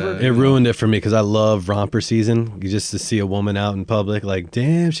or whatever. yeah. It ruined it for me because I love romper season. You just to see a woman out in public, like,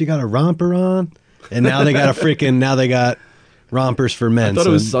 damn, she got a romper on, and now they got rompers for men. I thought it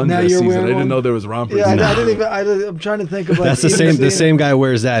was Now sundress you're season. I wearing didn't one? know there was rompers. Yeah, No. I didn't even. I'm trying to think of like. That's the even same. The seeing- same guy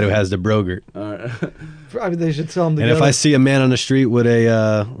wears that who has the Brogurt. All right. I mean, they should sell them And together. if I see a man on the street with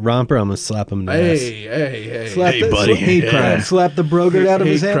a romper, I'm gonna slap him in the ass. Hey. Slap Hey, the- buddy. Hate crime. slap the Brogurt out of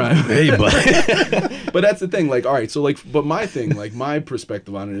his Hate hand. crime. Hey, buddy. But that's the thing. Like, all right. So, like, but my thing, like, my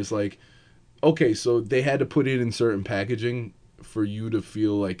perspective on it is like, okay, so they had to put it in certain packaging for you to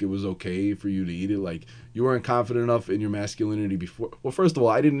feel like it was okay for you to eat it. Like, you weren't confident enough in your masculinity before. Well, first of all,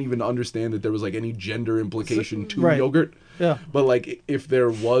 I didn't even understand that there was like any gender implication to right. yogurt. Yeah. But like, if there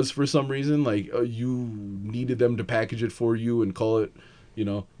was for some reason, like you needed them to package it for you and call it, you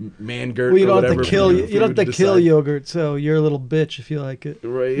know, man-gurt. Well, you or don't have whatever to kill. for You don't have to kill decide. yogurt, so you're a little bitch if you like it.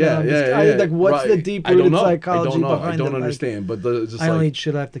 Right? No, Yeah. I'm Yeah. just- Yeah. like, what's the right. deep-rooted I don't know. psychology I don't know. behind I don't it? Like, understand. But just I don't like, eat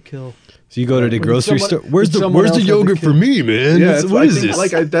shit I have to kill. So you go to the When grocery someone- store. Where's when the someone else had to yogurt kill- for me, man? yeah. That's- That's what I is think,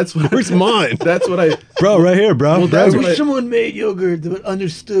 this? Like, that's what. Where's mine, That's what I. bro? Right here, bro. Well, Grab that's it. what I- Someone made yogurt that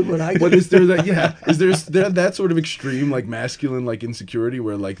understood what I. But is there that? Yeah. Is there that sort of extreme like masculine like insecurity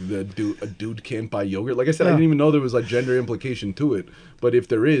where like a dude can't buy yogurt? Like I said, I Yeah. didn't even know there was like gender implication to it. But if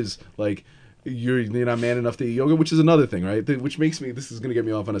there is, like. You're not man enough to eat yogurt, which is another thing, right? Which makes me. This is going to get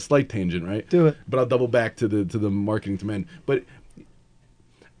me off on a slight tangent, right? Do it. But I'll double back to the marketing to men. But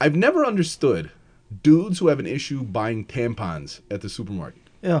I've never understood dudes who have an issue buying tampons at the supermarket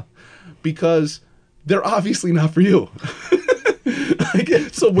Yeah. because they're obviously not for you. Like,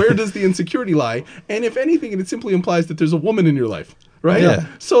 so where does the insecurity lie? And if anything, it simply implies that there's a woman in your life, right? Yeah.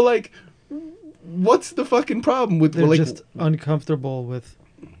 So like, what's the fucking problem with They're like just uncomfortable with.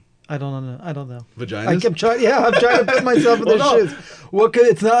 I don't know. I don't know. vaginas? I kept trying. Yeah, I'm trying to put myself in Well, their no. shoes. What could?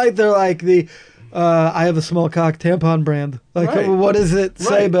 It's not like they're like the. I have a small cock tampon brand. Like, Right. what does it say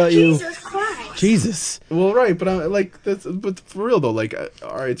Right. about you? Jesus Christ. Jesus. Well, right, but I'm like but for real though, like,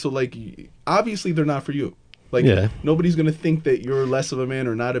 all right, so like, obviously they're not for you. Like, Yeah. nobody's gonna think that you're less of a man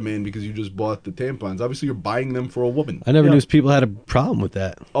or not a man because you just bought the tampons. Obviously, you're buying them for a woman. I never Yeah. knew people had a problem with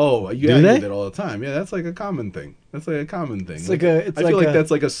that. Oh, Do yeah, I they? do that all the time. Yeah, that's like a common thing. That's like a common thing. It's like a- it's I feel like like a-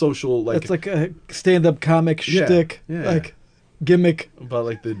 that's like a social like It's like a stand-up comic Yeah, shtick, yeah. like gimmick. about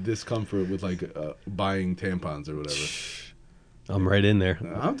like the discomfort with like buying tampons or whatever. I'm right in there.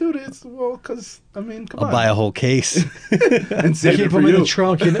 I'm doing it. It's, well, because I mean, come I'll on. buy a whole case. and save Keep it for them in you. the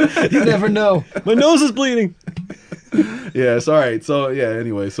trunk. You never know. My nose is bleeding. Yeah, it's all right. So yeah,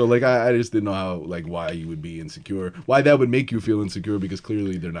 anyway, so like I just didn't know how like why you would be insecure, why that would make you feel insecure because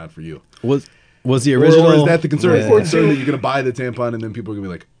clearly they're not for you. Was the Or original? is that the concern? Yeah. The concern that you're gonna buy the tampon and then people are gonna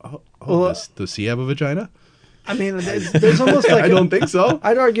be like, oh, Well, does he have a vagina? I mean, there's almost like I don't think so.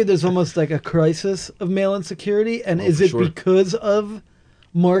 I'd argue there's almost like a crisis of male insecurity, and is for it sure. because of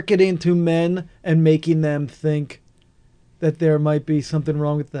marketing to men and making them think that there might be something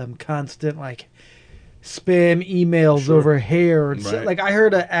wrong with them? Constant like spam emails Sure. over hair. And Right. like I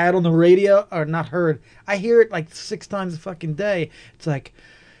heard an ad on the radio, or not heard. I hear it like 6 times a fucking day. It's like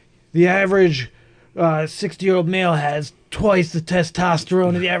the average 60-year-old male has twice the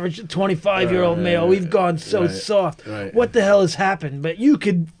testosterone of the average 25-year-old Right, male. We've gone so right, soft. right. What the hell has happened? But you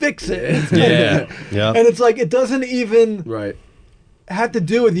could fix it. Yeah. Yeah. And it's like, it doesn't even Right. have to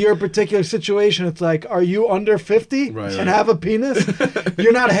do with your particular situation. It's like, are you under 50 Right, and right. have a penis?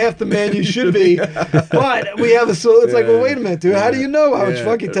 You're not half the man you should be. But we have a so it's like, well, wait a minute, dude. How do you know how much Yeah,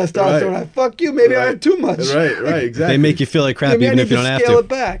 fucking testosterone I right. fuck you? Maybe I Right. have too much. Right. Exactly. They make you feel like crap Maybe I even need if you to don't have scale to. it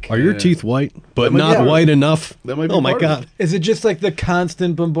back. Are your Yeah. teeth white, but That might not be- white enough? That might be Oh my part of god! Is it just like the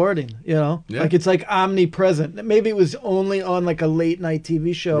constant bombarding, you know? Yeah. Like it's like omnipresent. Maybe it was only on like a late night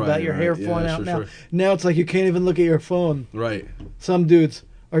TV show about Right, your right. hair Yeah, falling out sure, now. sure. Now it's like you can't even look at your phone. Right. Some dudes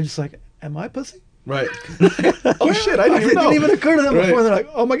are just like, am I pussy? Right. Oh shit! I didn't It even know. didn't even occur to them Right. before. They're like,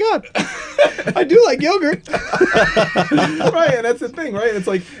 oh my God, I do like yogurt. Right, and that's the thing, right? It's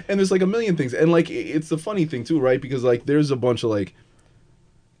like, and there's like a million things, and like it's the funny thing too, right? Because like there's a bunch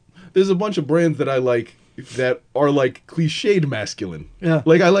of brands that I like that are like cliched masculine. Yeah.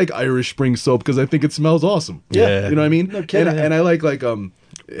 Like I like Irish Spring soap because I think it smells awesome. Yeah. You know what I mean? No kidding, and, yeah. and I like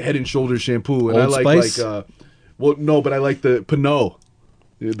Head and Shoulders shampoo, and I Old like Spice? well, no, but I like the Pinot.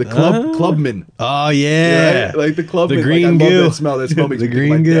 The Clubman. Oh yeah, Right? Like the Clubman. The green like, I goo. love that smell. That smell makes The me think of green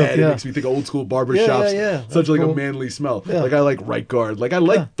my goo, dad. yeah. It makes me think of old school barbershops. yeah. Such That's like cool. a manly smell. Yeah. Like I like Right Guard. Like I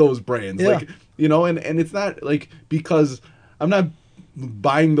like Yeah. those brands. Yeah. Like, you know, and it's not like because I'm not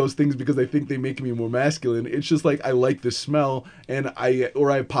buying those things because I think they make me more masculine. It's just like I like the smell and I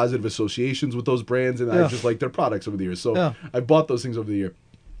have positive associations with those brands and Yeah. I just like their products over the years. So Yeah. I bought those things over the year.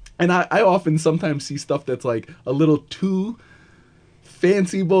 And I often sometimes see stuff that's like a little too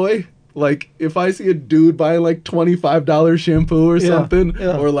fancy boy. Like if I see a dude buying like $25 shampoo or Yeah, something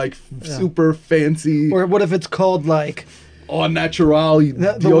yeah. or like super fancy Or what if it's called like all natural The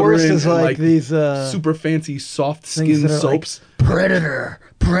worst deodorant is and, like these super fancy soft things skin that are soaps. like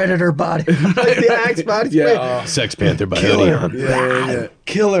predator body, like the Axe body spray. Yeah, Sex Panther by Killer. Leon. yeah.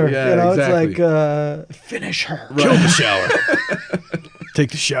 Killer. Yeah, you know, exactly. it's like finish her. Kill the shower.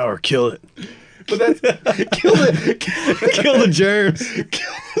 Take the shower. Kill it. But that's Kill it. Kill the germs.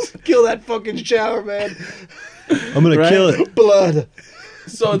 Kill that fucking shower, man. I'm gonna Right? kill it. Blood.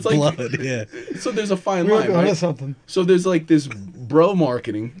 so it's like Blood. Yeah. so there's a fine We're line, going to right? something. So there's like this bro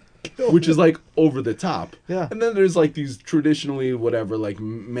marketing, which is like over the top. Yeah. And then there's like these traditionally whatever like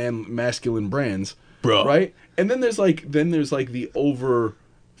masculine brands, Bro. right? And then there's like the over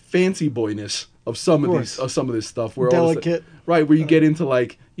fancy boyness of some of course. this stuff where all of a sudden- Delicate. right, where you get into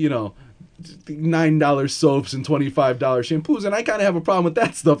like, you know, $9 soaps and $25 shampoos, and I kind of have a problem with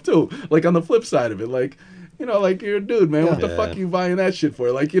that stuff too. Like on the flip side of it, like, you know, like you're a dude, man. What the Yeah. fuck are you buying that shit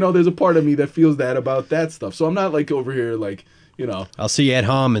for? Like, you know, there's a part of me that feels that about that stuff. So I'm not like over here like, you know, I'll see you at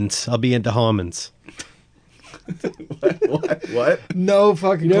Harmon's. I'll be into Harmon's. what? No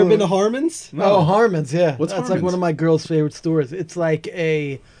fucking. You never clue. been to Harmon's? No. Oh, Harmon's, yeah. What's That's like Harmon's? one of my girl's favorite stores. It's like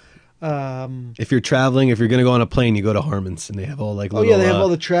a. If you're traveling, if you're gonna go on a plane, you go to Harmon's, and they have all like Oh little. yeah, they have all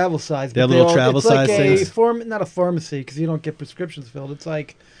the travel size. they have but little all- travel it's like size a things? not a pharmacy because you don't get prescriptions filled. It's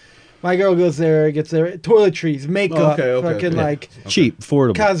like my girl goes there, gets their toiletries, makeup, okay, fucking okay. like cheap,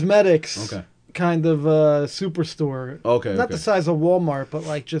 affordable. cosmetics, Okay. kind of superstore. Okay, not okay. the size of Walmart, but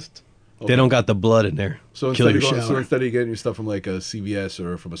like just They don't got the blood in there. So Kill instead, your of shower. so instead of getting your stuff from like a CVS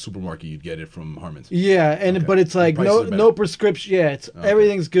or from a supermarket, you'd get it from Harmon's. yeah, and Okay. but it's like The prices are better. no prescription. Yeah, it's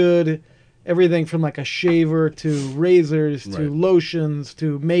everything's good. Everything from like a shaver to razors to Right. lotions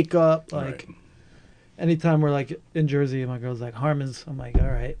to makeup, like. Right. Anytime we're like in Jersey and my girl's like Harmon's, I'm like, all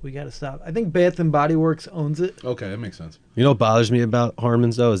right, we got to stop. I think Bath and Body Works owns it. Okay, that makes sense. You know what bothers me about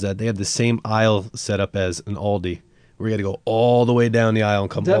Harmon's though is that they have the same aisle set up as an Aldi. Where you got to go all the way down the aisle and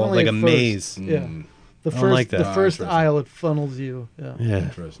come all like a at first. maze. Yeah, the I don't first like that. the first Interesting. aisle it funnels you. Yeah, Yeah,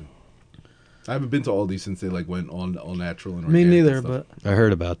 Interesting. I haven't been to Aldi since they like went all natural and me organic neither, and stuff. but I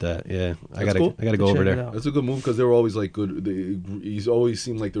heard about that. Yeah, I gotta cool. I gotta go check over it there. out. That's a good move because they were always like good. He's always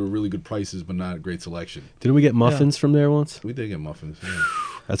seemed like they were really good prices, but not a great selection. Didn't we get muffins from there once? We did get muffins. Yeah.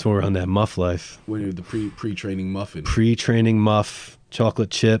 That's when we're on that muff life. When you're the pre-training muffin. Pre-training muff,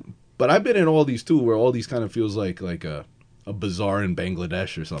 chocolate chip. But I've been in Aldi's too, where Aldi's kind of feels like a bazaar in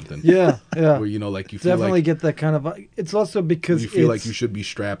Bangladesh or something. yeah, yeah. Where you know, like you feel Definitely like get that kind of. It's also because you feel like it's- you should be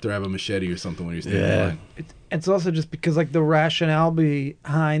strapped or have a machete or something when you're standing in Yeah. line. It's also just because like the rationale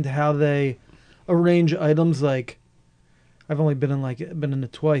behind how they arrange items. Like, I've only been in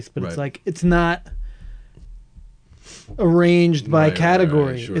it twice, but it's Right. like it's not arranged by Right,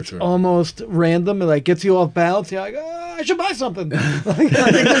 category. right, sure, it's sure. almost random. It like gets you off balance. You're like, oh, I should buy something. Like,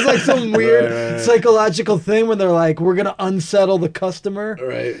 I think there's like some weird Right, right. psychological thing when they're like, we're gonna unsettle the customer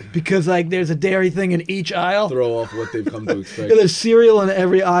Right. because like there's a dairy thing in each aisle. Throw off what they've come to expect. Yeah, there's cereal in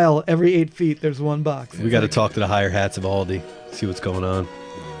every aisle. Every 8 feet, there's one box. We got to talk to the higher hats of Aldi, see what's going on.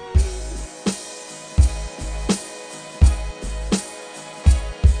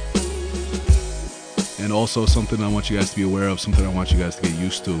 And also something I want you guys to be aware of, something I want you guys to get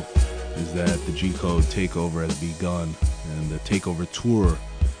used to, is that the G Code takeover has begun, and the takeover tour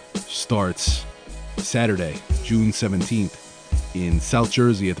starts Saturday, June 17th, in South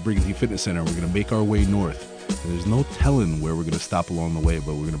Jersey at the Brigantine Fitness Center. We're going to make our way north. And there's no telling where we're going to stop along the way,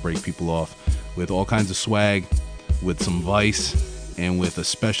 but we're going to break people off with all kinds of swag, with some Vice, and with a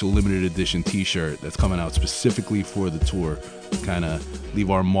special limited edition t-shirt that's coming out specifically for the tour to kind of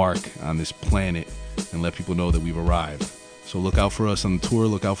leave our mark on this planet and let people know that we've arrived. So look out for us on the tour,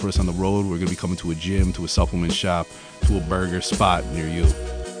 look out for us on the road. We're going to be coming to a gym, to a supplement shop, to a burger spot near you.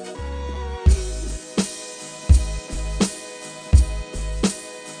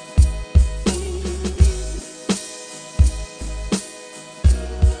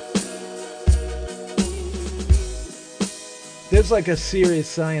 There's like a serious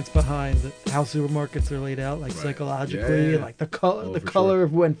science behind how supermarkets are laid out, like psychologically, Yeah. and like the color, Oh, the for color sure.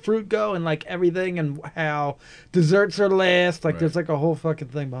 of when fruit go, and like everything, and how desserts are last. Like Right. there's like a whole fucking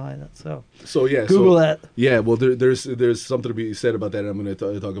thing behind it. So So yeah, Google so, that. Yeah, well, there's something to be said about that. And I'm going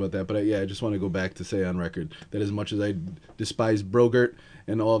to talk about that, but I just want to go back to say on record that as much as I despise Brogurt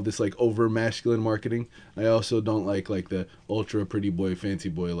and all of this like over masculine marketing, I also don't like the ultra pretty boy, fancy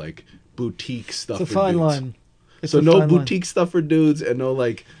boy like boutique stuff. It's a for fine dudes. line. It's So a no fine line. boutique stuff for dudes and no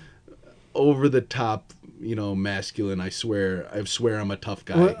like over the top, masculine. I swear I'm a tough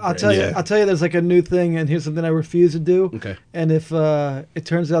guy. Well, I'll right? tell you. Yeah. I'll tell you. There's like a new thing, and here's something I refuse to do. Okay. And if it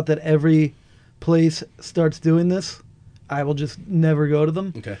turns out that every place starts doing this, I will just never go to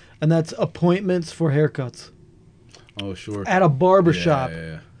them. Okay. And that's appointments for haircuts. Oh, sure. at a barbershop.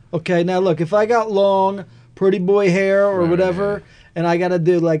 Yeah. Okay, now look, if I got long, pretty boy hair or Right, whatever, right. and I got to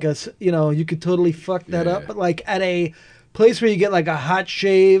do like you could totally fuck that Yeah. up. But like at a place where you get like a hot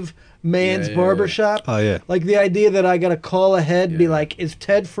shave man's Yeah. barbershop, Oh, yeah. like the idea that I got to call ahead, be Yeah. like, is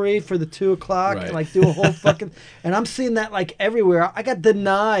Ted free for the 2:00? Right. And like do a whole fucking, and I'm seeing that like everywhere. I got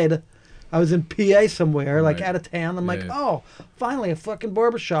denied. I was in PA somewhere, like Right. out of town. I'm like, Yeah. oh, finally a fucking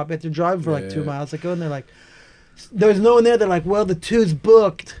barbershop after driving for like 2 Yeah. miles. I go in there like, there's no one there. They're like, well, the 2's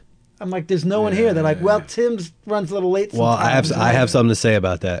booked. I'm like, there's no one here. They're like, well, Tim's runs a little late Well, sometimes. I have something to say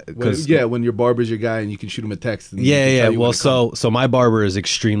about that. When your barber's your guy and you can shoot him a text. And he Yeah, can yeah. tell you when Well, to come. so my barber is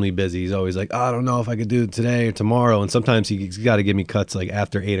extremely busy. He's always like, I don't know if I could do it today or tomorrow, and sometimes he's got to give me cuts like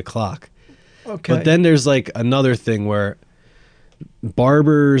after 8:00. Okay. But then there's like another thing where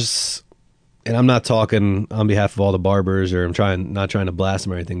barbers, and I'm not talking on behalf of all the barbers, or not trying to blast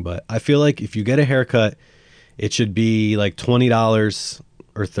them or anything, but I feel like if you get a haircut, it should be like $20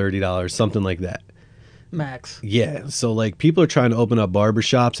 or $30, something like that. Max. Yeah. So like people are trying to open up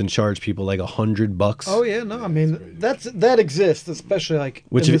barbershops and charge people like $100. Oh yeah, no, I mean that exists, especially like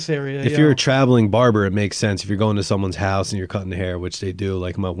in this area. If you're a traveling barber, it makes sense. If you're going to someone's house and you're cutting the hair, which they do.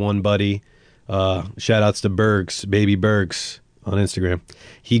 Like my one buddy, shout outs to Bergs, Baby Bergs on Instagram.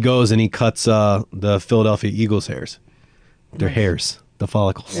 He goes and he cuts the Philadelphia Eagles hairs, their hairs, the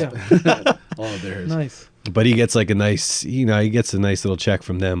follicles. yeah, All of theirs. nice. But he gets like he gets a nice little check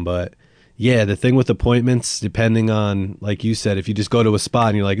from them. But yeah, the thing with appointments, depending on, like you said, if you just go to a spot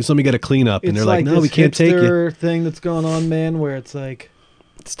and you're like, just let me get a cleanup, and It's they're like, no, this we can't take you. hipster thing that's going on, man, where it's like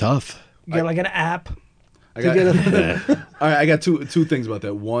It's tough. you get like an app I to got, get a. all right, I got two things about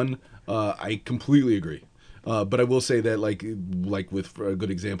that. One, I completely agree. But I will say that like with a good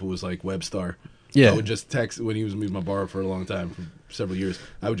example was like Webstar. Yeah. I would just text when he was my barber for a long time, for several years.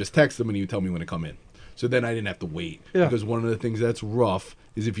 I would just text him and he would tell me when to come in. So then I didn't have to wait. Yeah. Because one of the things that's rough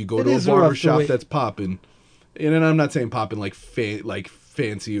is if you go It to a is rough barber to shop wait. that's popping, and then I'm not saying popping like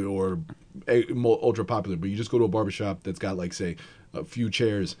fancy or ultra popular, but you just go to a barber shop that's got like say a few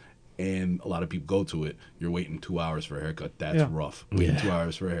chairs and a lot of people go to it. You're waiting 2 hours for a haircut. That's Yeah. rough. Waiting Yeah. 2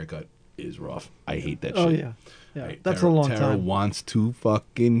 hours for a haircut is rough. I hate that Oh shit. yeah, yeah, Right, that's Tara, a long Tara time. wants to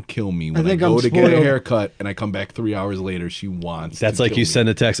fucking kill me when I, think go I'm to get a spoiled. haircut and I come back 3 hours later. She wants. That's to like kill you me. send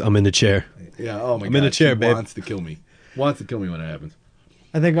a text, I'm in the chair. Yeah. Oh my god. I'm in the chair, she babe. Wants to kill me. Wants to kill me when it happens.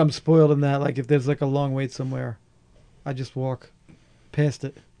 I think I'm spoiled in that. Like if there's like a long wait somewhere, I just walk past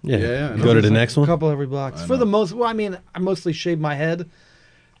it. Yeah. Yeah, I You know. go to There's, the like, next a one. couple every block. I For know. the most, well, I mean, I mostly shave my head.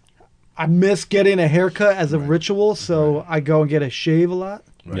 I miss getting a haircut as a Right. ritual, so I go and get a shave a lot,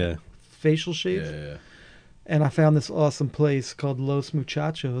 Right. Yeah. facial Yeah. shave. Yeah. And I found this awesome place called Los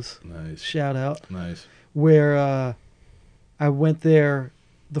Muchachos. Nice. Shout out. Nice. Where I went there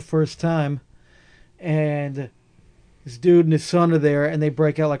the first time, and this dude and his son are there, and they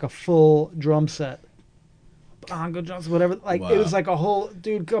break out like a full drum set. Bongo drums, whatever. Like it Wow. was like a whole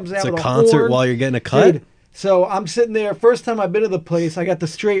dude comes out It's a with a concert horn. while you're getting a cut. Dude, so I'm sitting there. First time I've been to the place, I got the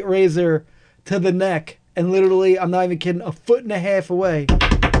straight razor to the neck, and literally, I'm not even kidding, 1.5 feet away.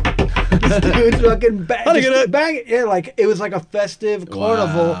 This dude fucking bang, yeah, like it was like a festive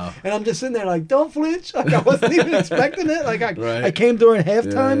carnival, Wow. and I'm just sitting there like, don't flinch. Like I wasn't even expecting it. Like Right. I came during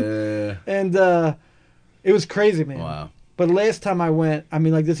halftime, Yeah. and it was crazy, man. Wow. But last time I went, I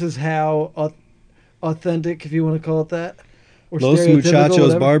mean, like this is how authentic, if you want to call it that. Or Los stereotypical, Muchachos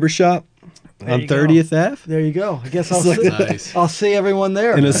whatever. Barbershop There on you go. 30th Ave There you go. I guess I'll Nice. I'll see everyone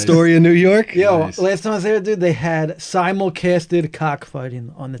there. in Astoria, New York. Yo, Nice. last time I was there, dude, they had simulcasted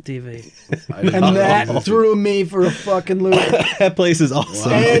cockfighting on the TV, I didn't and know that this. threw me for a fucking loop. That place is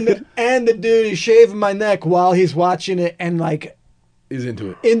awesome. Wow. And the dude is shaving my neck while he's watching it, and like Is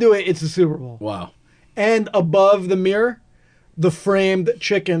into it. into it, it's the Super Bowl. Wow. And above the mirror, the framed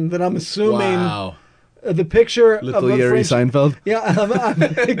chicken that I'm assuming Wow. the picture Little of a Jerry framed Seinfeld. Yeah,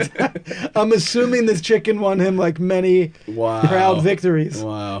 I'm assuming this chicken won him like many Wow. proud victories.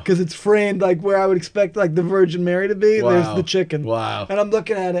 Wow. Because it's framed like where I would expect like the Virgin Mary to be. Wow. There's the chicken. Wow. And I'm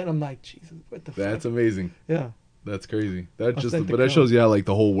looking at it and I'm like, Jesus, what the That's fuck? amazing. Yeah. That's crazy. That just, Authentic but that color. shows you how like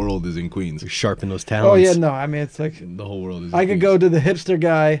the whole world is in Queens. Sharpen those Oh talents. yeah, no. I mean, it's like The whole world is. In I could Queens. go to the hipster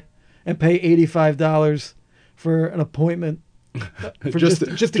guy and pay $85 for an appointment for just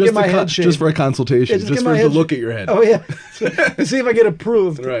to get my head shaved. Just for a consultation. Yeah, just get for my to head look shaved. at your head. Oh yeah, to see if I get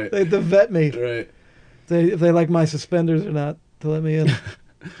approved. Right. They have to vet me. Right. If they like my suspenders or not to let me in.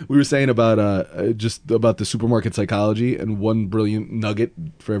 We were saying about just about the supermarket psychology, and one brilliant nugget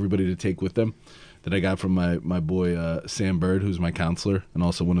for everybody to take with them that I got from my boy Sam Bird, who's my counselor and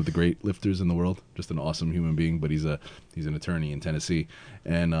also one of the great lifters in the world. Just an awesome human being, but he's an attorney in Tennessee.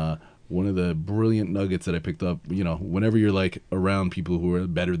 And one of the brilliant nuggets that I picked up, whenever you're like around people who are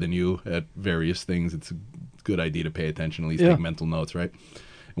better than you at various things, it's a good idea to pay attention, at least take mental notes, right?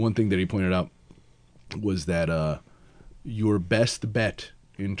 And one thing that he pointed out was that your best bet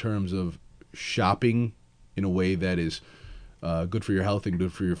in terms of shopping in a way that is good for your health and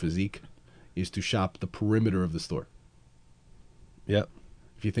good for your physique is to shop the perimeter of the store. Yep.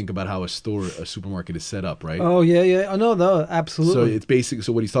 If you think about how a supermarket is set up, right? Oh, yeah. Oh, no, absolutely. So it's basic.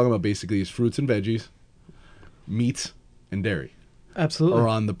 So what he's talking about basically is fruits and veggies, meats, and dairy. Absolutely. Are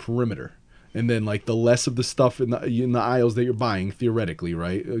on the perimeter. And then like the less of the stuff in the aisles that you're buying, theoretically,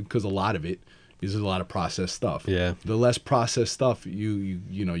 right? Because a lot of it is a lot of processed stuff. Yeah. The less processed stuff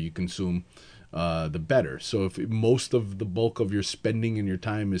you consume, the better. So if most of the bulk of your spending and your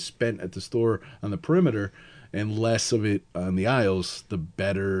time is spent at the store on the perimeter and less of it on the aisles, the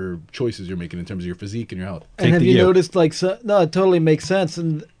better choices you're making in terms of your physique and your health. And have you noticed, no, it totally makes sense.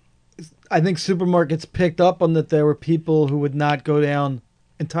 And I think supermarkets picked up on that there were people who would not go down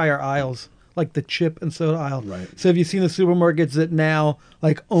entire aisles, like the chip and soda aisle. Right. So have you seen the supermarkets that now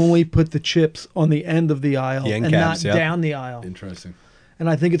like only put the chips on the end of the aisle and not down the aisle? Interesting. And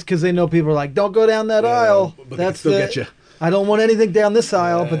I think it's because they know people are like, don't go down that aisle. But That's still get you. I don't want anything down this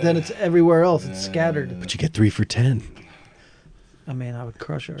aisle, but then it's everywhere else. It's scattered. But you get 3 for $10. I mean, I would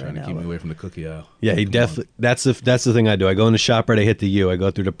crush it Trying right to keep now. me away from the cookie aisle. Yeah, he definitely. That's the thing I do. I go in the shop right. I hit the U. I go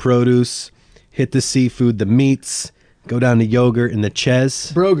through the produce, hit the seafood, the meats, go down to yogurt and the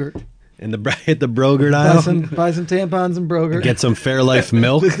ches, Brogurt. and hit the Brogurt aisle. Buy some tampons and Brogurt. Get some Fairlife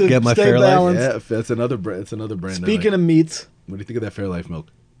milk. Get my Stay Fairlife. balanced. Yeah, that's another brand. It's another brand. Speaking of meats, what do you think of that Fairlife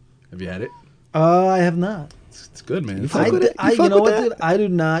milk? Have you had it? I have not. It's good, man. You know what, dude? I do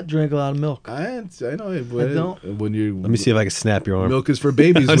not drink a lot of milk. I know. I don't. When you Let me see if I can snap your arm. milk is for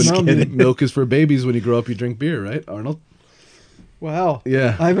babies. I'm just kidding. Milk is for babies. When you grow up, you drink beer, right, Arnold? Wow.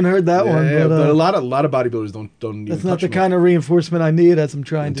 Yeah. I haven't heard that one. Yeah, But, but a lot of bodybuilders don't even that's not touch the milk. kind of reinforcement I need as I'm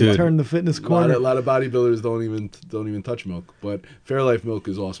trying to Dude. turn the fitness corner. A lot of bodybuilders don't even touch milk. But Fairlife milk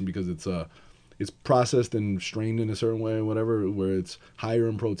is awesome because it's processed and strained in a certain way, whatever, where it's higher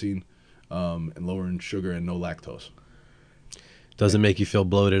in protein and lower in sugar and no lactose. Doesn't make you feel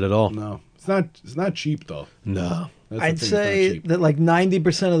bloated at all. No, it's not cheap though. No. That's the I'd thing, say it's not cheap. that like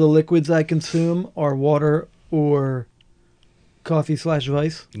 90% of the liquids I consume are water or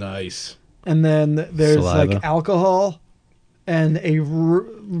coffee/vice. Nice. And then there's Saliva. like alcohol and a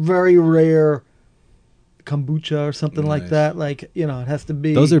very rare kombucha or something like Nice. that. Like, it has to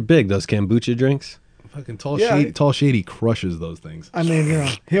be. Those are big, those kombucha drinks. Fucking tall Yeah, shady crushes those things. I mean,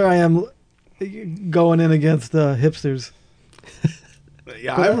 here I am going in against hipsters.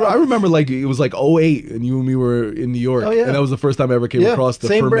 Yeah, I remember like it was like '08 and you and me were in New York. Oh, yeah. And that was the first time I ever came across the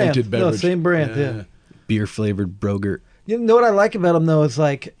same fermented brand. No, beverage. same brand, yeah. Beer flavored Brogurt. You know what I like about them though is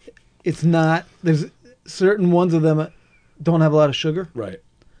like, it's not. There's certain ones of them don't have a lot of sugar, Right.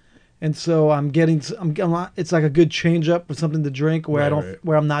 and so I'm not, it's like a good change up for something to drink where Right.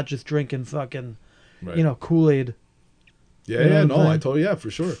 where I'm not just drinking fucking, Right. Kool-Aid. Yeah, You know yeah, what no, I'm I saying? told you, yeah, for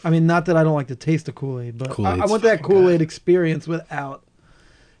sure. I mean, not that I don't like the taste of Kool-Aid, but I Kool-Aid's want that fucking Kool-Aid experience without.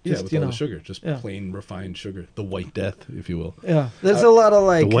 Yeah, Just, with you all know, the sugar, just yeah. plain refined sugar, the White Death, if you will. Yeah, there's a lot of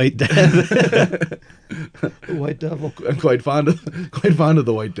like The White Death. the White Devil. I'm quite fond of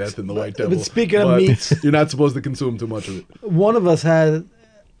the White Death and the White Devil. But speaking of meats, you're not supposed to consume too much of it. one of us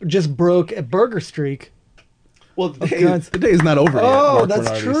just broke a burger streak. Well, God. the day is not over yet. Oh, Mark that's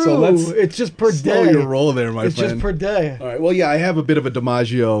Bernardi, true. So let's It's just per slow day. your roll there, my It's friend. just per day. All right. Well, yeah, I have a bit of a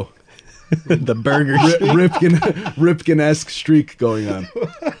DiMaggio The burger. Ripken-esque streak going on.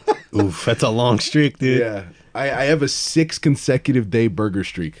 Oof, that's a long streak, dude. Yeah, I have a 6 consecutive day burger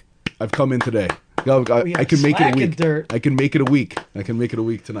streak. I've come in today. I can make it a slacking week. dirt. I can make it a week. I can make it a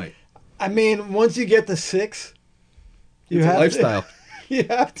week tonight. I mean, once you get to 6, It's a lifestyle. You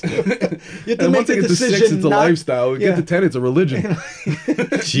have to. You have to And make once I the get to 6, decision. it's a lifestyle. Yeah. Get to 10, it's a religion.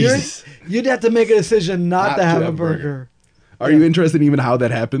 Jesus. You'd have to make a decision not to have a burger. burger. Are you interested in even how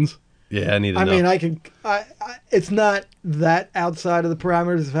that happens? Yeah, I need to I know. mean, it's not that outside of the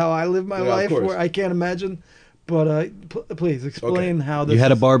parameters of how I live my Yeah, of life, course. where I can't imagine. But please explain how this. you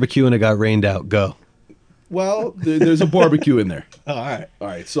had a is- barbecue and it got rained out. Go. Well, there's a barbecue in there. Oh, all right. All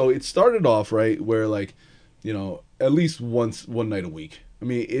right. So it started off, right, where like, at least one night a week. I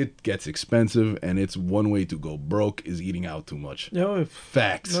mean, it gets expensive, and it's one way to go broke is eating out too much. No,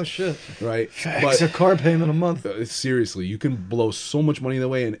 Facts. no shit. Right? It's a car payment a month. Seriously, you can blow so much money that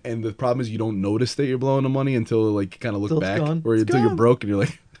way, and the problem is you don't notice that you're blowing the money until like you kind of look Till it's back, gone. or It's until you're gone. broke and you're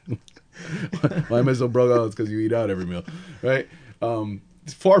like, why am I so broke? Oh, it's because you eat out every meal, right?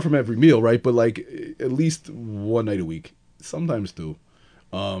 It's far from every meal, right? But like at least one night a week, sometimes two.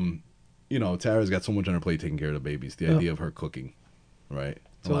 Tara's got so much on her plate taking care of the babies. The idea of her cooking, right?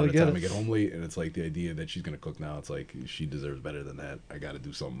 A lot of the time I get home late, and it's like the idea that she's going to cook now. It's like she deserves better than that. I got to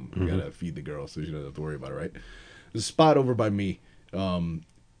do something. I got to feed the girl so she doesn't have to worry about it, right? There's a spot over by me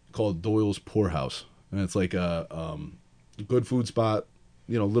called Doyle's Poorhouse, and it's like a good food spot.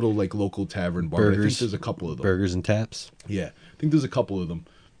 Little like local tavern bar. Burgers. I think there's a couple of them. Burgers and taps. Yeah, I think there's a couple of them.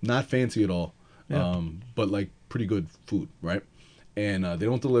 Not fancy at all, but like pretty good food, right? And they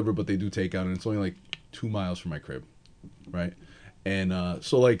don't deliver, but they do take out, and it's only like 2 miles from my crib, right? And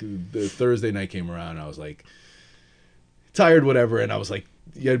so like the Thursday night came around, and I was like tired, whatever, and I was like,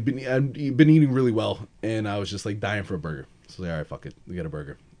 I'd been eating really well, and I was just like dying for a burger. So like, all right, fuck it, we got a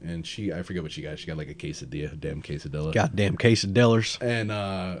burger. And I forget what she got. She got like a quesadilla, a damn quesadilla. Goddamn quesadillas. And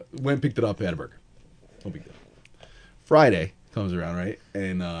went and picked it up, had a burger. No big deal. Friday comes around, right?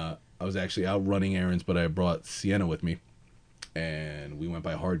 And I was actually out running errands, but I brought Sienna with me. And we went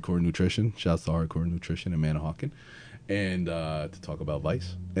by Hardcore Nutrition. Shouts to Hardcore Nutrition in Manahawkin. And to talk about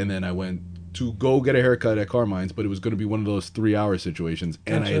Vice. And then I went to go get a haircut at Carmine's, but it was going to be one of those 3-hour situations.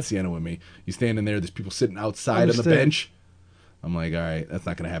 And I had Sienna with me. You standing there, there's people sitting outside on the bench. I'm like, all right, that's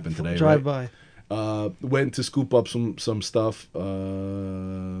not going to happen today. Drive right? by. Went to scoop up some stuff,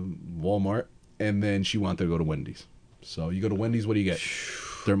 Walmart, and then she wanted to go to Wendy's. So you go to Wendy's, what do you get?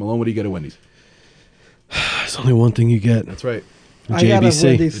 Dirt Malone, what do you get at Wendy's? There's only one thing you get. That's right. I got a JBC.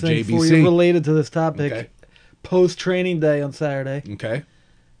 Wendy's thing for you related to this topic. Okay. Post-training day on Saturday, Okay.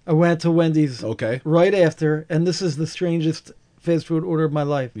 I went to Wendy's Okay. right after, and this is the strangest fast food order of my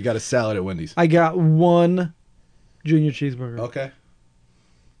life. You got a salad at Wendy's. I got one junior cheeseburger. Okay.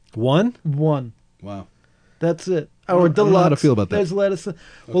 One? One. Wow. That's it. I Or don't know how to feel about that. There's lettuce.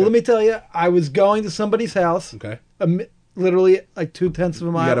 Well, let me tell you, I was going to somebody's house, Okay. literally like 2/10 of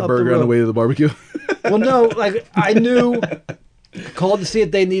a mile. You got a up burger the on the road. way to the barbecue? Well, no, like I knew. Called to see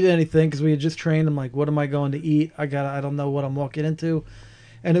if they needed anything because we had just trained. I'm like, what am I going to eat? I don't know what I'm walking into.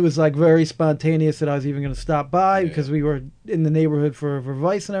 And it was like very spontaneous that I was even going to stop by because we were in the neighborhood for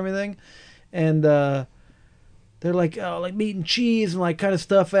Vice and everything. And they're like, oh, like meat and cheese and like kind of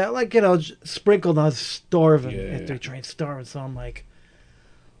stuff out, like, sprinkled. I was starving after train, starving. So I'm like,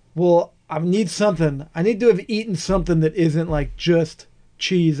 well, I need something. I need to have eaten something that isn't like just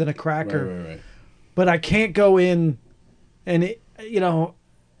cheese and a cracker. Right. But I can't go in and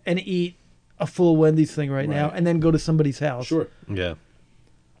and eat a full Wendy's thing right now and then go to somebody's house. Sure. Yeah.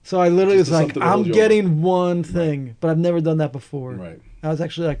 So I literally Just was like, something to I'm hold you getting one thing, but I've never done that before. Right. I was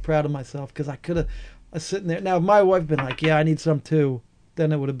actually like proud of myself because I could have sitting there. Now, if my wife been like, yeah, I need some too,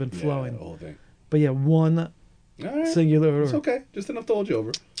 then it would have been flowing. Yeah, the whole thing. But yeah, one All right. singular order. It's okay. Just enough to hold you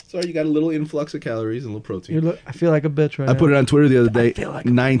over. Sorry, you got a little influx of calories and a little protein. I feel like a bitch right now. I put it on Twitter the other day. feel like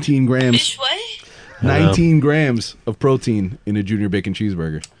 19 grams. Fish what? 19 grams of protein in a junior bacon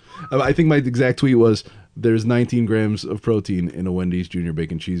cheeseburger. I think my exact tweet was, there's 19 grams of protein in a Wendy's junior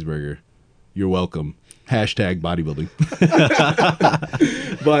bacon cheeseburger. You're welcome. Hashtag bodybuilding.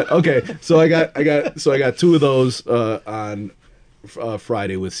 But okay, so I got 2 of those on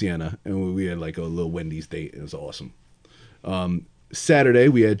Friday with Sienna, and we had like a little Wendy's date. It was awesome. Saturday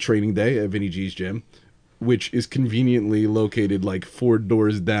we had training day at Vinny G's gym, which is conveniently located like 4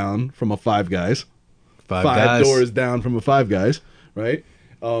 doors down from a Five Guys. Five doors down from a Five Guys, right?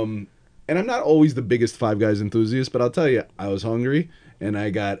 And I'm not always the biggest Five Guys enthusiast, but I'll tell you, I was hungry, and I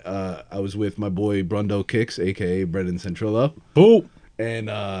was with my boy Brundo Kicks, aka Brendan Centrillo. Boop. And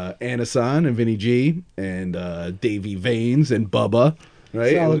Anasan and Vinny G and Davey Vanes and Bubba,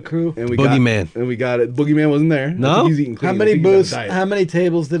 right? Solid crew. And we Boogeyman. got it. Boogeyman wasn't there. I No? think he's eating clean. How I many think he's on a booths? diet. How many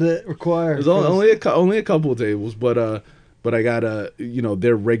tables did it require? There's only a couple of tables, but I got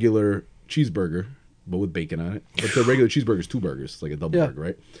their regular cheeseburger, but with bacon on it. But their regular cheeseburger is 2 burgers, it's like a double burger,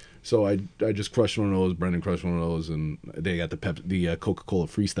 right? So I just crushed one of those. Brendan crushed one of those, and they got the Coca-Cola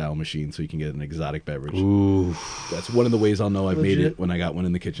Freestyle machine, so you can get an exotic beverage. Ooh. That's one of the ways I'll know I've made Legit. it, when I got one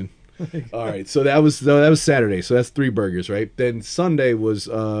in the kitchen. All right, so that was Saturday. So that's 3 burgers, right? Then Sunday was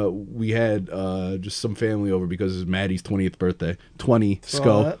we had just some family over because it's Maddie's 20th birthday. 20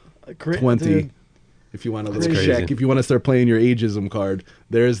 Sco. 20. Dude. If you want a Crazy. little check, if you want to start playing your ageism card,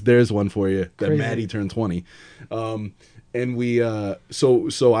 there's one for you. That Crazy. Maddie turned 20. And we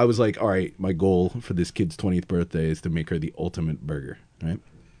so I was like, all right, my goal for this kid's 20th birthday is to make her the ultimate burger, right?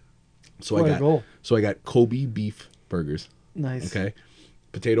 So Quite a goal. I got Kobe beef burgers. Nice. Okay.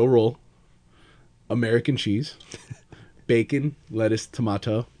 Potato roll, American cheese, bacon, lettuce,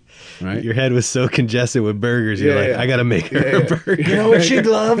 tomato, right? Your head was so congested with burgers. You're Yeah, like, yeah. I got to make her a burger. You know what she'd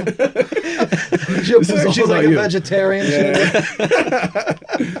love? This is all She's like about a you. vegetarian.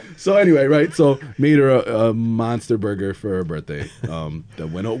 So anyway, right? So made her a monster burger for her birthday. That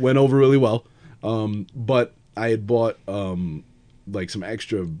went over really well. But I had bought like some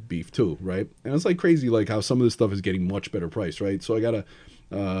extra beef too, right? And it's like crazy, like how some of this stuff is getting much better price, right? So I got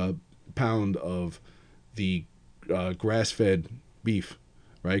a pound of the grass-fed beef,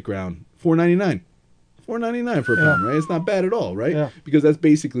 right? Ground, $4.99. $4.99 for a pound, right? It's not bad at all, right? Yeah. Because that's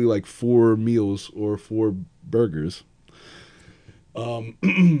basically like 4 meals or 4 burgers.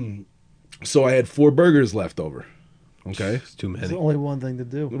 So I had 4 burgers left over. Okay. It's too There's many. only one thing to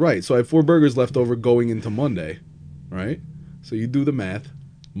do. Right. So I had 4 burgers left over going into Monday. Right. So you do the math.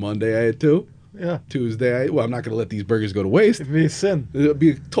 Monday I had 2. Yeah. Tuesday, well, I'm not going to let these burgers go to waste. It'd be a sin. It'll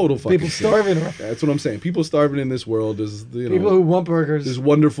be a total fucking People sin. starving. That's what I'm saying. People starving in this world. There's, People who want burgers. there's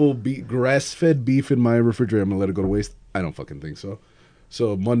wonderful grass-fed beef in my refrigerator. I'm going to let it go to waste. I don't fucking think so.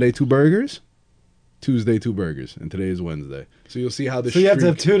 So Monday, 2 burgers. Tuesday, 2 burgers. And today is Wednesday. So you'll see how the So you have to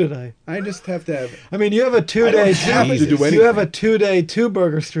have 2 today. I just have to have... I mean, you have a 2-day. don't have to do You have a anything. 2-day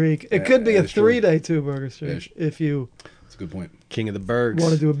 2-burger streak. It could be a that's true. 3-day 2-burger streak if you That's a good point. King of the Bergs.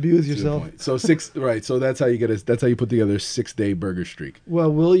 wanted to abuse That's a good yourself. point. So 6... Right. So that's how you that's how you put together a 6-day burger streak.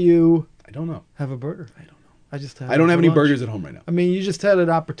 Well, will you I don't know. have a burger? I don't know. I just had. I don't it have for any lunch. burgers at home right now. I mean, you just had an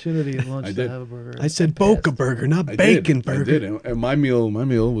opportunity at lunch I to did. have a burger. I said It Boca passed. burger, not I bacon did. burger. I did. And my meal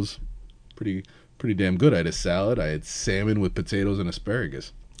was pretty damn good. I had a salad. I had salmon with potatoes and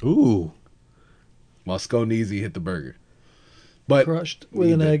asparagus. Ooh. Moscone hit the burger. But Crushed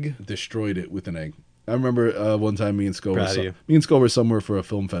with an egg. Destroyed it with an egg. I remember one time me and Sko Proud of you. were somewhere for a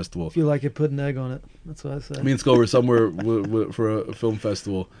film festival. If you like it, put an egg on it. That's what I said. Me and Sko were somewhere for a film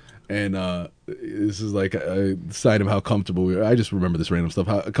festival, and this is like a sign of how comfortable we are. I just remember this random stuff,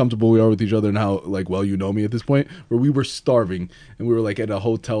 how comfortable we are with each other, and how like well you know me at this point. Where we were starving, and we were like at a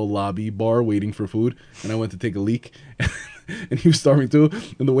hotel lobby bar waiting for food, and I went to take a leak. And he was starving too,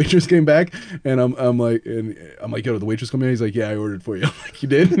 and the waitress came back, and I'm like, yo, the waitress come in. He's like, yeah, I ordered for you. I'm like, you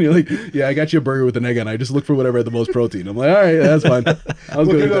did? And you're like, yeah, I got you a burger with an egg on. I just looked for whatever had the most protein. I'm like, all right, that's fine. I was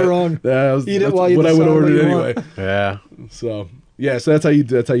What good could with go that. wrong? Yeah, Eat it that's while you what I would decide what order you anyway. want. Yeah. So yeah, so that's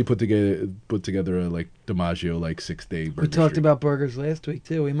how you put together a like DiMaggio like 6-day burger. We talked streak. about burgers last week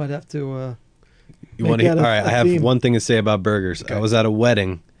too. We might have to. You Make want to? that All a- right. a I have theme. one thing to say about burgers. Okay. I was at a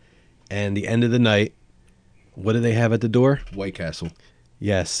wedding, and the end of the night, what do they have at the door? White Castle.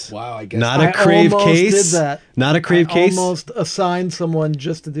 Yes. Wow, I guess Not I a crave almost case. did that. Not a crave I case. almost assigned someone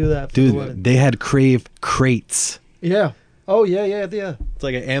just to do that. For the wedding. Dude, they had crave crates. Yeah. Oh yeah. It's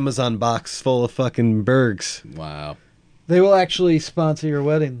like an Amazon box full of fucking burgers. Wow. They will actually sponsor your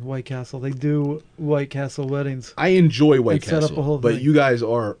wedding, White Castle. They do White Castle weddings. I enjoy White And set up a Castle, whole but thing. you guys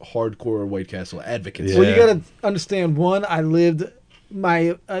are hardcore White Castle advocates. Yeah. Well, you got to understand. One, I lived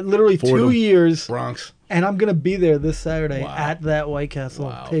my literally Fordham. 2 years, Bronx. and I'm gonna be there this Saturday Wow. at that White Castle,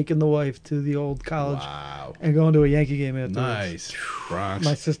 Wow. taking the wife to the old college Wow. and going to a Yankee game afterwards. Nice. Bronx.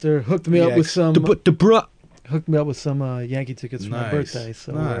 My sister hooked me up with BX. some Yankee tickets for my Nice. birthday.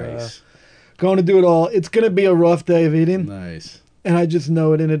 So we're nice. going to do it all. It's gonna be a rough day of eating, Nice. and I just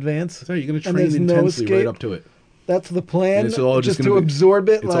know it in advance. So you're gonna And train there's no intensely right escape. up to it. That's the plan. And it's all just to gonna be- absorb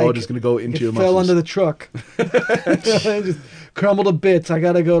it. It's like all just gonna go into it your fell muscles. under the truck. It just crumbled to bits. I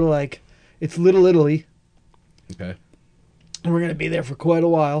got to go to it's Little Italy, Okay. and we're gonna be there for quite a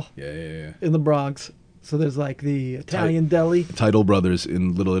while Yeah. in the Bronx. So there's like the Italian deli. Title Brothers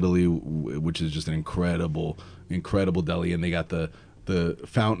in Little Italy, which is just an incredible deli, and they got the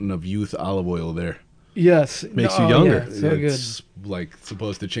fountain of youth olive oil there. Yes, Makes you younger. Yeah, so it's like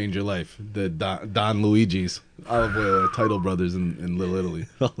supposed to change your life. The Don Luigi's olive oil at Title Brothers in Little Italy.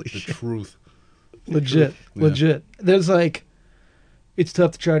 Holy The shit. truth. good. Yeah. Legit. There's it's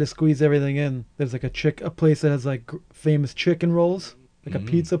tough to try to squeeze everything in. There's a place that has famous chicken rolls, like a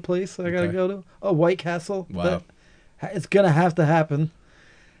pizza place that I gotta Okay. go to. Oh, White Castle. Wow. It's gonna have to happen.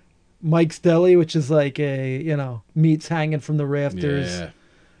 Mike's Deli, which is like meats hanging from the rafters. Yeah.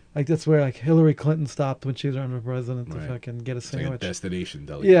 Like that's where Hillary Clinton stopped when she was running for president to Right. fucking get a It's like a sandwich. destination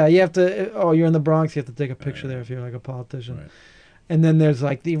deli. Yeah, you have to. Oh, you're in the Bronx. You have to take a picture there if you're a politician. Right. And then there's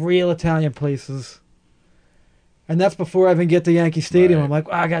the real Italian places. And that's before I even get to Yankee Stadium. Right. I'm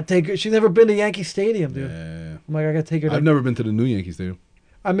like, I gotta take her. She's never been to Yankee Stadium, dude. Yeah. I'm like, I gotta take her. I've never been to the new Yankee Stadium.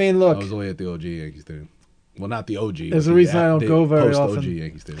 I mean, I look, was only at the OG Yankee Stadium. Well, not the OG. There's but a the reason I don't go very post-OG often.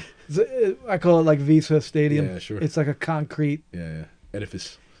 Yankee Stadium. I call it Visa Stadium. Yeah, sure. It's like a concrete. Yeah.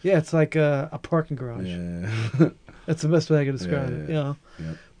 Edifice. Yeah, it's like a parking garage. Yeah. That's the best way I can describe Yeah, it. yeah.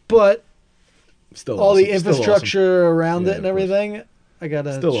 Yep. But Still all awesome. the Still infrastructure around Yeah, it and of course. everything, I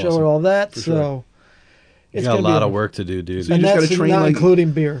gotta Still show awesome. her all that. For So sure. You it's got a gonna be lot of work to do, dude. So you and just that's gotta train not like-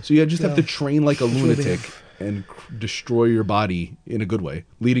 including beer. So you just have So, to train like a which will be- lunatic and destroy your body in a good way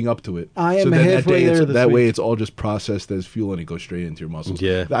leading up to it. I am then halfway there this way week. it's all just processed as fuel and it goes straight into your muscles.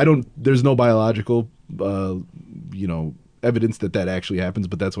 Yeah. There's no biological, evidence that actually happens,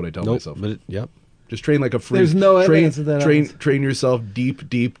 but that's what I tell Nope. myself. But just Just train like a freak. There's no evidence that happens. Train yourself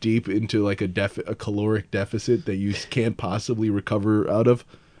deep into like a caloric deficit that you can't possibly recover out of,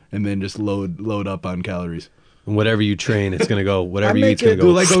 and then just load up on calories. And whatever you train, it's gonna go. Whatever I you make eat's gonna it- go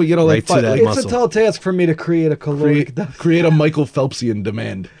Do like right to that It's muscle. a tall task for me to create a caloric deficit. create a Michael Phelpsian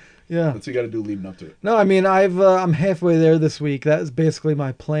demand. Yeah. That's what you got to do leading up to it. No, I mean I'm halfway there this week. That is basically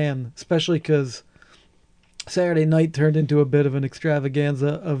my plan, especially because Saturday night turned into a bit of an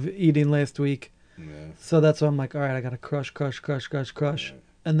extravaganza of eating last week. Yeah. So that's why I'm like, all right, I gotta crush,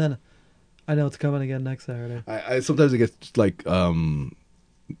 and then I know it's coming again next Saturday. I sometimes I get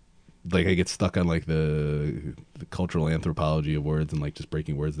like I get stuck on like the cultural anthropology of words and like just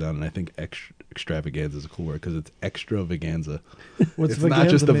breaking words down. And I think extravaganza is a cool word because it's extravaganza. What's It's not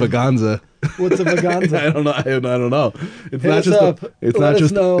just a mean? vaganza. What's a vaganza? I don't know. I don't know. It's Hit not us just. up. It's Let not us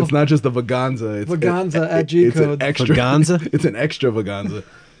just. know. It's not just the vaganza. It's Vaganza at It's an G-code. extra Vaganza? It's an extra vaganza.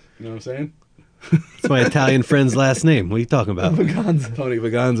 You know what I'm saying? It's my Italian friend's last name. What are you talking about? Vaganza. Tony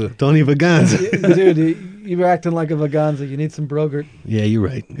Vaganza. Tony Vaganza. Dude, you're acting like a vaganza. You need some Brogurt. Yeah, you're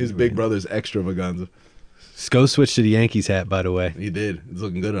right. His big brother's extra vaganza. Go switch to the Yankees hat, by the way. He did. It's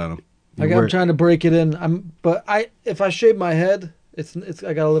looking good on him. I'm trying to break it in. If I shave my head, it's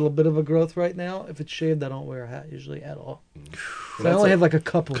I got a little bit of a growth right now. If it's shaved, I don't wear a hat usually at all. So I only have like a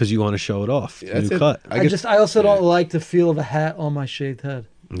couple. Because you want to show it off. Yeah, that's New it. cut. I also don't like the feel of a hat on my shaved head.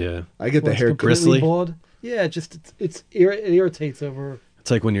 Yeah. I get the When it's hair completely bristly. bald. Yeah, it irritates over.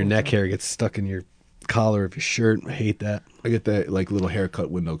 It's like when your neck hair gets stuck in your collar of your shirt. I hate that. I get that like little haircut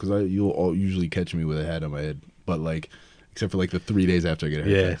window because you'll all usually catch me with a hat on my head, but like except for like the 3 days after I get a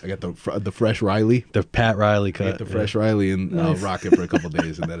haircut. Yeah. I got the fresh Riley. The Pat Riley I cut. get the fresh Riley and I'll Nice. rock it for a couple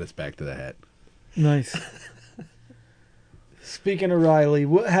days and then it's back to the hat. Nice. Speaking of Riley,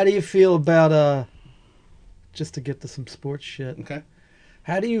 how do you feel about just to get to some sports shit? Okay.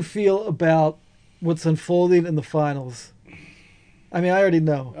 How do you feel about what's unfolding in the finals? I mean, I already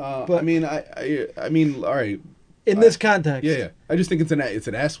know, but I mean, all right. in this context, Yeah. I just think it's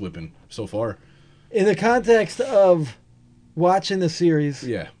an ass whipping so far. in the context of watching the series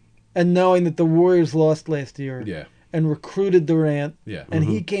Yeah. and knowing that the Warriors lost last year Yeah. and recruited Durant, Yeah. and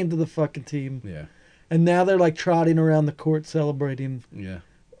he came to the fucking team, Yeah. and now they're like trotting around the court celebrating Yeah.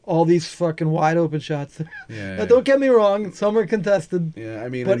 all these fucking wide open shots. Yeah. Now, don't get me wrong, some are contested, Yeah. I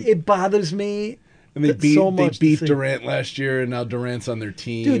mean, but it bothers me. and they beat so much to they beat see. Durant last year, and now Durant's on their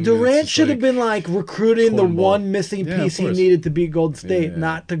team. Dude, and Durant it's just should have been like recruiting the cornball. one missing Yeah, of piece he course. needed to beat Golden State, Yeah.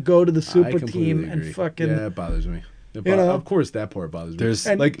 not to go to the I super completely team and agree. fucking. Yeah, it bothers me. You know? Of course, that part bothers me. There's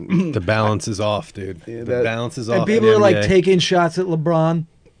And- like the balance is off, dude. Yeah, the that- balance is off. And people in are the like NBA. taking shots at LeBron.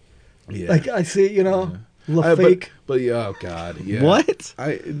 yeah. Like I see, I- fake. but yeah, oh god, yeah. What?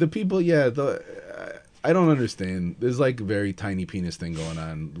 I don't understand. There's like a very tiny penis thing going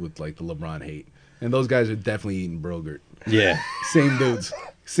on with like the LeBron hate, and those guys are definitely eating Brogurt. Yeah. Same dudes.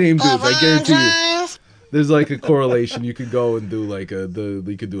 I guarantee you. There's like a correlation. You could go and do like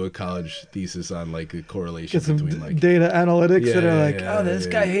you could do a college thesis on like a correlation Get some between like data analytics Yeah, that are yeah, like, yeah, oh, this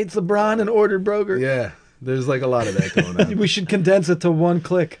yeah. guy hates LeBron and ordered Brogurt. yeah. There's like a lot of that going on. We should condense it to one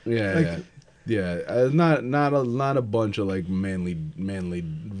click. Yeah, Like, yeah. Not a bunch of like manly,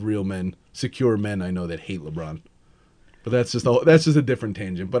 real men, secure men I know that hate LeBron. But that's just a different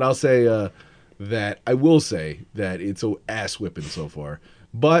tangent. But I'll say that I will say that it's a ass whipping so far.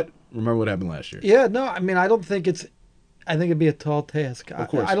 But remember what happened last year. yeah, no, I mean, I don't think it's. I think it'd be a tall task. Of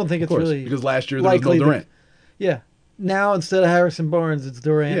course, I don't think of it's course. really because last year there was no likely that- Durant. Yeah. Now instead of Harrison Barnes, it's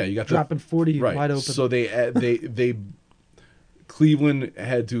Durant. Yeah, you got dropping 40 right. wide open. So they Cleveland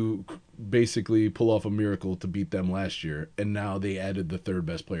had to basically pull off a miracle to beat them last year, and now they added the third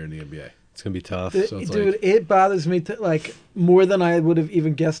best player in the NBA. It's gonna be tough. So it's Dude, like- it bothers me like more than I would have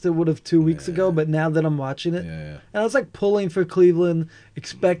even guessed it would have 2 weeks ago. But now that I'm watching it, Yeah. and I was like pulling for Cleveland,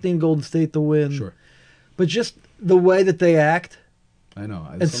 expecting Golden State to win. Sure. But just the way that they act I know.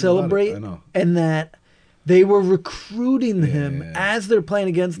 and celebrate, I know. and that they were recruiting him yeah. as they're playing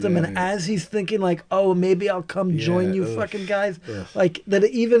against him, Yeah, and yeah. as he's thinking like, "Oh, maybe I'll come join you, ugh, fucking guys." ugh. Like that,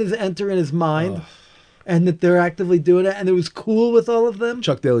 it even is entering his mind, and that they're actively doing it, and it was cool with all of them.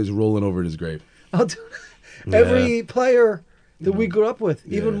 Chuck Daly's rolling over in his grave. I'll do every player that we grew up with,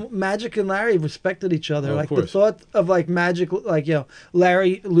 even Magic and Larry, respected each other. Oh, of like the course. thought of like Magic, like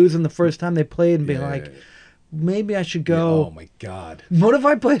Larry losing the first time they played and being Yeah, like, yeah, yeah. maybe I should Oh go. my God. What if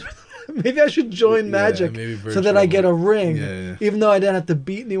I played Maybe I should join Yeah, Magic maybe so that I get a virtual. ring, Yeah. even though I didn't have to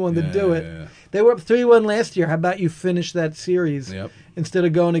beat anyone to do it. Yeah. They were up 3-1 last year. How about you finish that series Yep. instead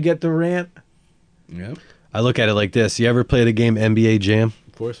of going to get Durant? Yep. I look at it like this. You ever played a game NBA Jam?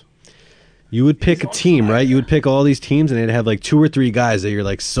 Of course. You would pick a team, right? You would pick all these teams, and they'd have like 2 or 3 guys that you're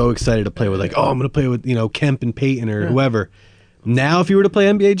like so excited to play with. Like, oh, I'm going to play with, Kemp and Peyton or whoever. Now, if you were to play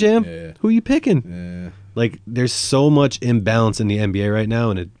NBA Jam, who are you picking? Yeah. Like, there's so much imbalance in the NBA right now,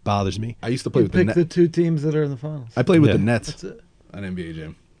 and it bothers me. I used to play You with the pick Nets. the 2 teams that are in the finals. I played with Yeah. the Nets That's it. on NBA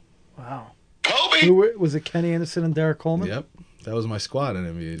Jam. Wow. Was it Kenny Anderson and Derek Coleman? Yep. That was my squad on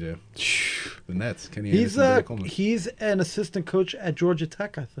NBA Jam. The Nets. Kenny He's Anderson, Derek Coleman. he's an assistant coach at Georgia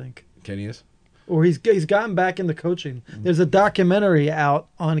Tech, I think. Kenny is? Or he's gotten back into coaching. There's a documentary out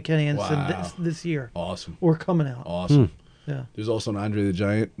on Kenny Anderson Wow. this year, Awesome. or coming out. Awesome. Yeah. There's also an Andre the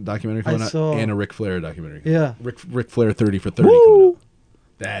Giant documentary coming out saw. and a Ric Flair documentary. Yeah. Ric Flair 30 for 30 coming out.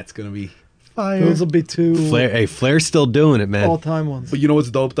 That's going to be fire. Those will be 2 Flair's still doing it, man. all-time ones. But you know what's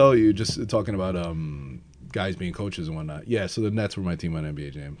dope, though? You're just talking about guys being coaches and whatnot. Yeah, so the Nets were my team on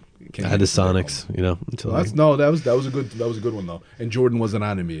NBA Jam. I had the Sonics, until That was a good one, though. And Jordan wasn't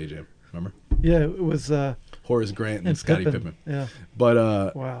on NBA Jam. Remember? Yeah, it was Horace Grant and and Scottie Pippen. Yeah.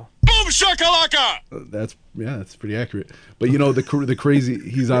 But Wow. Boom shakalaka! that's pretty accurate. But the crazy,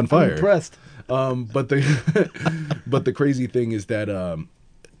 he's on I'm fire. impressed. But the crazy thing is that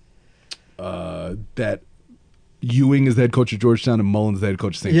that Ewing is the head coach of Georgetown and Mullins is the head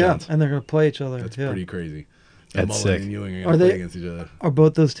coach of St. Yeah, John's. and they're going to play each other. That's yeah. pretty crazy. That's Mullins sick. and Ewing are Are going to play they- against each other. Are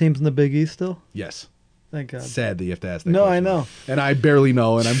both those teams in the Big East still? Yes. Thank God. Sad that you have to ask that No, question. I know. And I barely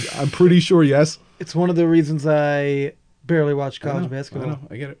know, and I'm pretty sure yes. It's one of the reasons I barely watch I know, college basketball.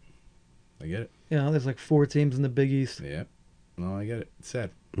 I get it. You know, there's like 4 teams in the Big East. Yeah. No, I get it. It's sad.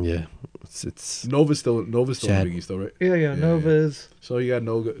 Yeah, it's Nova's still in the Sad. Big East, though, right? Yeah, Nova is So you got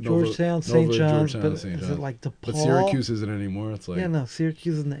Nova, Georgetown, St. John's, Georgetown, but St. is John's. it like DePaul? But Syracuse isn't anymore. It's like Yeah, no,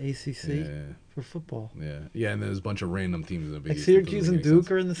 Syracuse is in the ACC yeah, for football. yeah, and there's a bunch of random teams in the Big Like East. That Syracuse doesn't and make Duke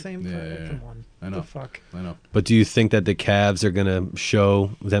sense. are in the same. Yeah. Come on, I know. What the fuck. I know. But do you think that the Cavs are gonna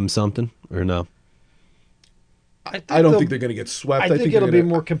show them something or no? I don't think they're going to get swept. I think it'll be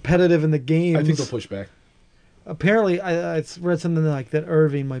more competitive in the games. I think they'll push back. Apparently, I read something like that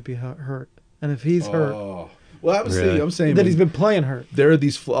Irving might be hurt, and if he's hurt, Oh. Well, Really? I'm saying that he's been playing hurt. there are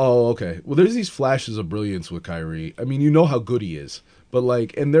these. Okay. Well, there's these flashes of brilliance with Kyrie. I mean, you know how good he is, but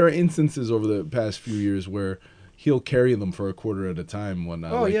and there are instances over the past few years where he'll carry them for a quarter at a time, and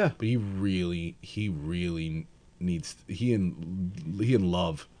whatnot. Oh, yeah. But he really needs. He and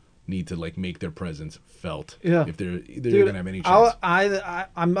Love need to make their presence felt. Yeah. If they're Dude, gonna have any chance.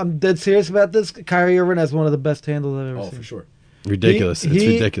 I'm dead serious about this. Kyrie Irving has one of the best handles I've ever Oh, seen. for sure. Ridiculous. It's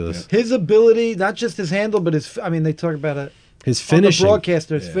ridiculous. His ability, not just his handle, but they talk about it His finishing. on the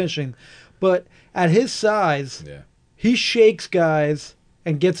broadcasters Yeah. finishing. But at his size, Yeah. he shakes guys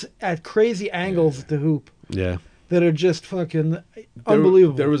and gets at crazy angles at the hoop Yeah. that are just fucking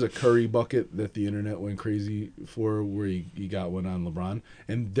unbelievable. There was a Curry bucket that the internet went crazy for, where he got one on LeBron,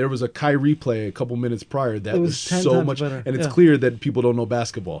 and there was a Kyrie play a couple minutes prior that It was was 10 so times much. better. And it's Yeah. clear that people don't know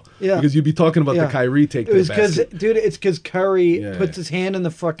basketball. Yeah. Because you'd be talking about Yeah. the Kyrie take It to was the because, basket. dude, it's because Curry Yeah. puts his hand in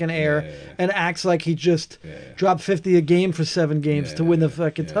the fucking air Yeah. and acts like he just Yeah. dropped 50 a game for 7 games to win the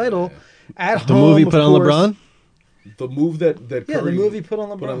fucking Yeah. title. At The home, movie of put on course. LeBron? The move that Curry Yeah, the movie put on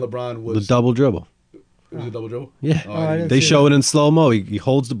LeBron. put on LeBron The was double dribble. it was a double dribble. Yeah. Oh, I didn't They see show it in slow mo. He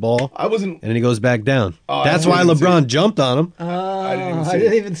holds the ball I wasn't. and then he goes back down. Oh, That's I why didn't see LeBron it. jumped on him. I didn't even see I it.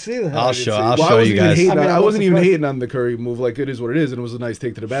 didn't even see that. I'll I didn't show- see it. I'll Well, show I wasn't you even guys. hating I mean, on- I I wasn't even wasn't hating on the Curry move. Like, it is what it is, and it was a nice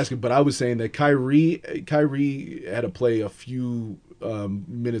take to the basket. But I was saying that Kyrie had to play a few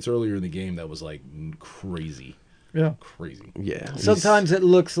minutes earlier in the game that was crazy, Yeah. crazy. Yeah. Sometimes it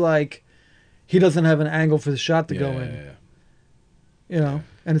looks like he doesn't have an angle for the shot to go in. Yeah. You know,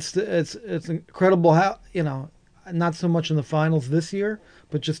 and it's incredible how, you know, not so much in the finals this year,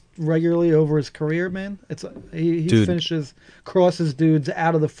 but just regularly over his career, man. It's he Dude. crosses dudes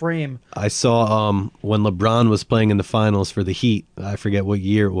out of the frame. I saw when LeBron was playing in the finals for the Heat. I forget what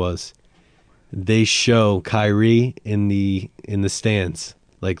year it was. They show Kyrie in the stands,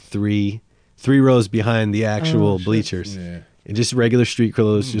 like three rows behind the actual shit. bleachers, Yeah. and just regular street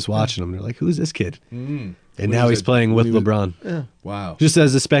clothes, just watching him. They're like, "Who's this kid?" And now he's playing with LeBron, Yeah. Wow. just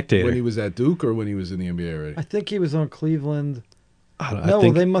as a When spectator. he was at Duke or when he was in the NBA already? I think he was on Cleveland. I No,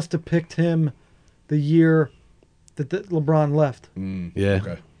 think, they must have picked him the year that LeBron left. yeah.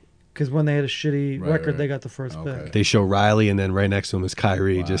 Okay. Because when they had a shitty Right, record, right. they got the first Okay. pick. They show Riley, and then right next to him is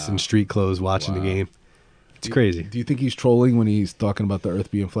Kyrie, just in street clothes, watching the Wow. game. It's crazy. Do you think he's trolling when he's talking about the Earth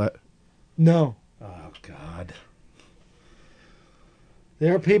being flat? No. Oh God.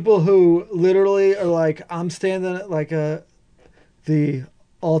 There are people who literally are like, I'm standing at like the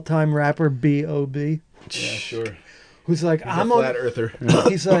all-time rapper B.O.B. Yeah, sure. Who's like, He's I'm a on. flat earther.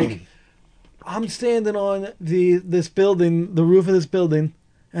 He's like, I'm standing on this building, the roof of this building,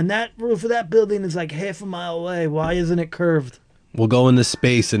 and that roof of that building is like half a mile away. Why isn't it curved? We'll go into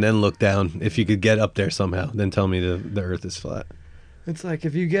space and then look down. If you could get up there somehow, then tell me the Earth is flat. It's like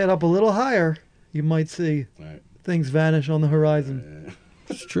if you get up a little higher, you might see Right. things vanish on the horizon.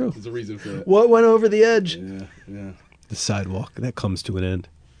 It's true. There's a reason for that. What went over the edge? Yeah. The sidewalk that comes to an end.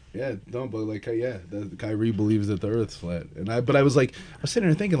 Yeah, no, but like, Kyrie believes that the Earth's flat, but I was sitting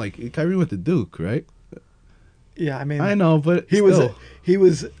there thinking, like, Kyrie went to Duke, right? Yeah, I mean, I know, but he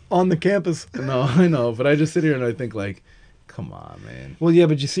was on the campus. No, I know, but I just sit here and I think, like, come on, man. Well, yeah,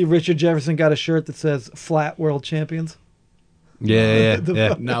 but you see, Richard Jefferson got a shirt that says "Flat World Champions." Yeah.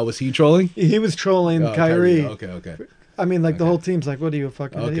 Now, was he trolling? He was trolling Kyrie. Okay. I mean, like the whole team's like, "What are you, a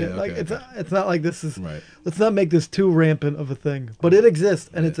fucking idiot?" Like it's not like this is. Right. Let's not make this too rampant of a thing, but it exists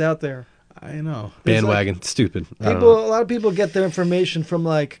and it's out there. I know. Bandwagon. Stupid. A lot of people get their information from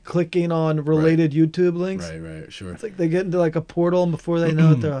like clicking on related YouTube links. Right, sure. It's like they get into like a portal, and before they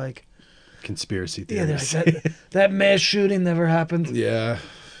know it, they're like, Conspiracy "Yeah, they're theories. like, that mass shooting never happened." Yeah,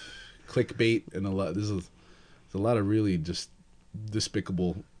 clickbait and there's a lot of really just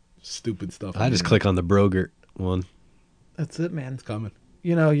despicable, stupid stuff. I just click on the Brogurt one. That's it, man. It's coming.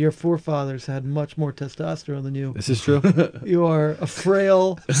 You know, your forefathers had much more testosterone than you. This is true. You are a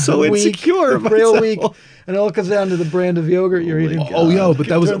frail, So weak, insecure of frail, myself. weak, and it all comes down to the brand of yogurt you're eating. Oh, yo, but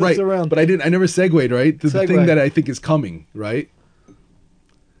that was Turn this right. around. But I never segued, right? To the Segue. thing that I think is coming, right?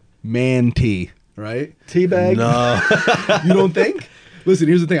 Man tea, right? Teabag. No. You don't think? Listen,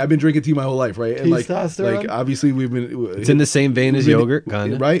 here's the thing. I've been drinking tea my whole life, right? And Testosterone? like obviously we've been. It's in the same vein as yogurt,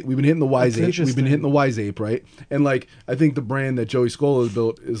 kind of. Right? We've been hitting the wise That's ape. We've been interesting. hitting the wise ape, right? And like I think the brand that Joey Scola has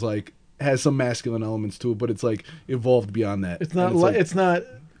built is like has some masculine elements to it, but it's like evolved beyond that. It's not And like like- it's not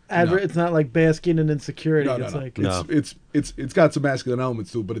it's not like basking in insecurity. No, It's like No. it's got some masculine elements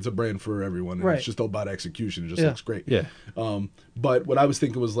to it, but it's a brand for everyone. And Right. It's just all about execution. It just Yeah. looks great. Yeah. But what I was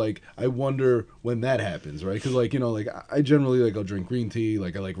thinking was like, I wonder when that happens, right? Because like like I generally like I'll drink green tea,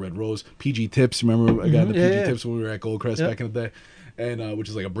 like I like Red Rose, PG Tips. Remember I got the Yeah, PG yeah. Tips when we were at Goldcrest Yep. back in the day, and which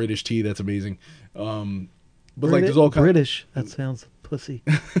is like a British tea that's amazing. But like there's all kinds. British. That sounds pussy.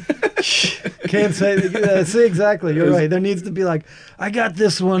 Can't say. See, exactly. You're right. There needs to be like, I got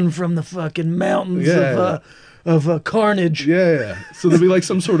this one from the fucking mountains of Carnage. Yeah. So there'll be like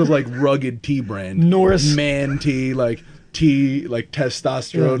some sort of like rugged tea brand, Norse. man tea, like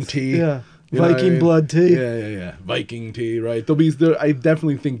testosterone Yes, tea. yeah. You know what Viking blood tea. Yeah. Viking tea, right? I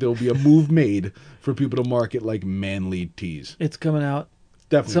definitely think there'll be a move made for people to market like manly teas. It's coming out.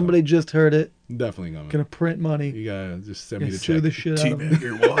 Definitely. Somebody just heard it. Definitely coming. Gonna print money. You gotta just send me Gonna the sue check. the shit out of them.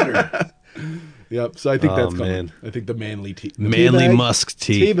 Your water. Yep. So I think Oh, that's coming. man. I think the manly tea. Manly Teabag? musk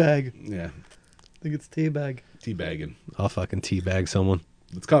tea. Teabag. Yeah. I think it's teabag. Tea bagging. I'll fucking teabag someone.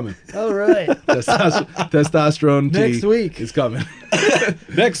 It's coming. All right. Testosterone tea. Next week. It's coming.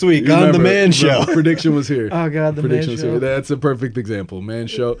 Next week You on the remember- Man Show. remember, Prediction was here. Oh God, the man Prediction was show. here. That's a perfect example. Man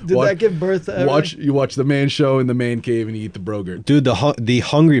Show. Did that give birth to everything? You watch the Man Show in the man cave and you eat the Brogurt. Dude, the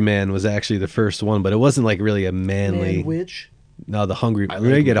Hungry Man was actually the first one, but it wasn't like really a manly. Man witch? No, the Hungry. I You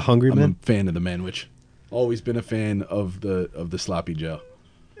ready to get a Hungry I'm Man? a fan of the Manwich. Always been a fan of the sloppy Joe.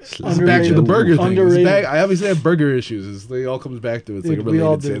 It's Underrated. back to the burger thing. Underrated. I obviously have burger issues. It all comes back to it. It's like a we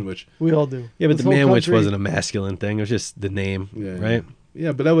all related do. sandwich. We all do. Yeah, but This the whole Manwich country- wasn't a masculine thing. It was just the name, right?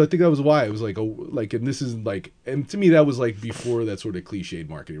 Yeah, but I think that was why it was like and this is like, and to me that was like before that sort of cliched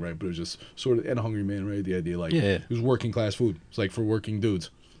marketing, right? But it was just sort of, and a Hungry Man, right? The idea like it was working class food. It's like for working dudes.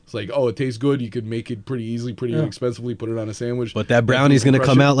 It's like, oh, it tastes good. You could make it pretty easily, pretty inexpensively. Put it on a sandwich. But that brownie's gonna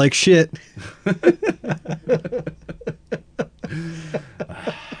come out like shit.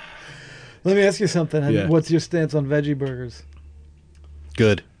 Let me ask you something. Yeah. What's your stance on veggie burgers?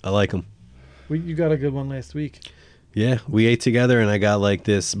 Good. I like them. You got a good one last week. Yeah, we ate together, and I got like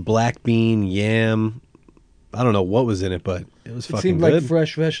this black bean yam. I don't know what was in it, but it was It fucking seemed good. like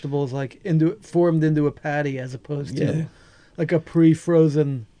fresh vegetables, like formed into a patty, as opposed to Yeah. like a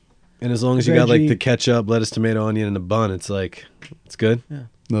pre-frozen. And as long as you got like veggie. the ketchup, lettuce, tomato, onion, and a bun, it's like it's good.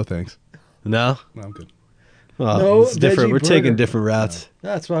 No thanks. No, No, I'm good. well, No it's different. veggie We're taking burger. different routes.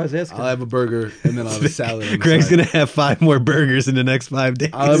 That's what I was asking. I'll have a burger and then I'll have a salad. On the Greg's side. gonna have 5 more burgers in the next 5 days.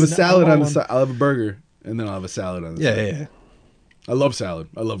 I'll have a No, salad I on the want side. I'll have a burger and then I'll have a salad on the yeah, side. yeah. I love salad.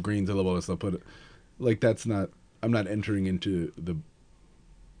 I love greens. I love all that stuff. But like that's not. I'm not entering into the.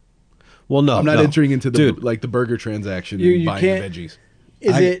 Well, no, I'm not no. entering into the Dude. like the burger transaction You and buying can't- veggies.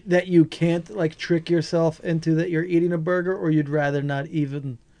 Is it that you can't like trick yourself into that you're eating a burger, or you'd rather not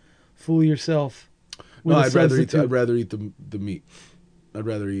even fool yourself? No, with a I'd rather eat. substitute? I'd rather eat the meat. I'd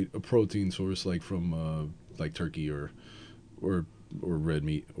rather eat a protein source like from like turkey or red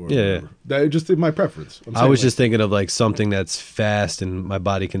meat or whatever. That just my preference. I was just thinking of like something that's fast and my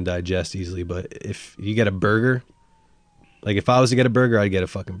body can digest easily. But if you get a burger, like if I was to get a burger, I'd get a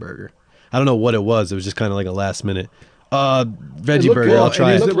fucking burger. I don't know what it was. It was just kind of like a last minute veggie burger. I'll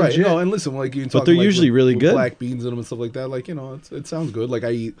try it. Right. No, and listen, like you But they're usually really good. Black beans in them and stuff like that. Like it sounds good. Like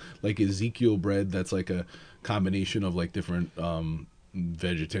I eat like Ezekiel bread. That's like a combination of like different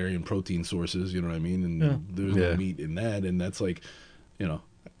vegetarian protein sources. You know what I mean? And there's no meat in that, and that's like, I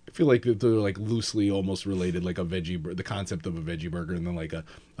feel like they're like loosely almost related. Like the concept of a veggie burger, and then like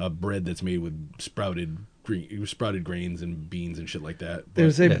a bread that's made with sprouted grains and beans and shit like that. But,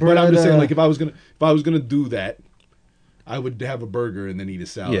 There's a bread. But I'm just saying, like if I was gonna do that, I would have a burger and then eat a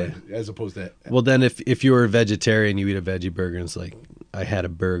salad as opposed to. Well, then if you were a vegetarian, you eat a veggie burger, and it's like I had a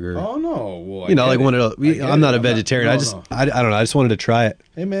burger. Oh no! Well, like one of those. I'm not a vegetarian. I don't know. I just wanted to try it.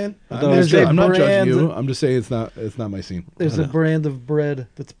 Hey man, I'm not judging you. I'm just saying it's not my scene. There's a brand of bread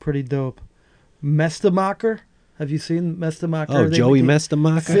that's pretty dope. Mestemacher. Have you seen Mestemacher? Oh, Joey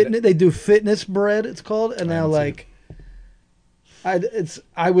Mestemacher. They do fitness bread. It's called, and now like.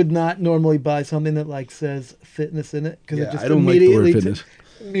 I would not normally buy something that like says fitness in it because it just I don't like the word fitness.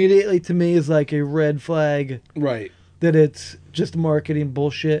 Immediately to me is like a red flag, right? That it's just marketing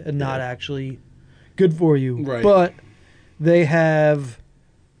bullshit and not actually good for you. Right. But they have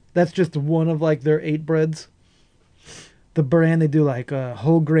that's just one of like their 8 breads. The brand they do like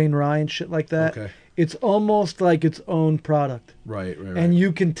whole grain rye and shit like that. Okay. It's almost like its own product. Right. And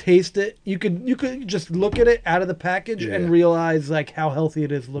you can taste it. You could just look at it out of the package and realize like how healthy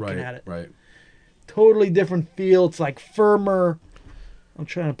it is looking at it. Right. Totally different feel. It's like firmer. I'm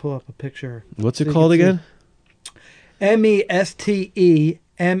trying to pull up a picture. What's it called again? Mestemacher.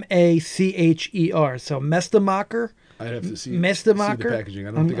 So Mestemacher. I'd have to see Mestemacher. See the packaging.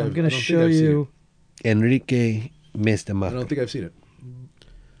 I'm going to show you. Enrique Mestemacher. I don't think I've seen it.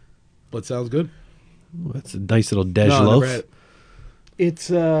 But sounds good. Well, that's a nice little Dej loaf. It's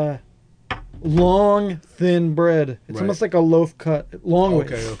long, thin bread. It's almost like a loaf cut, long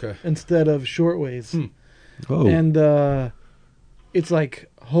ways. Okay. Instead of short ways. Oh. And it's like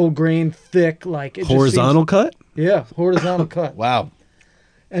whole grain, thick, like it horizontal cut. Yeah, horizontal cut. Wow.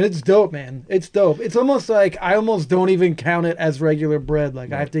 And it's dope, man. It's dope. It's almost like I almost don't even count it as regular bread.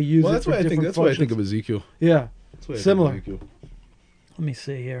 Like I have to use it for different functions. That's why I think of Ezekiel. Yeah, similar. Ezekiel. Let me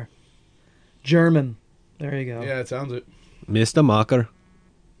see here. German. There you go. Yeah, it sounds it. Mestemacher.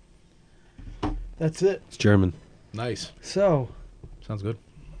 That's it. It's German. Nice. So. Sounds good.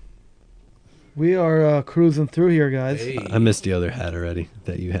 We are cruising through here, guys. Hey. I missed the other hat already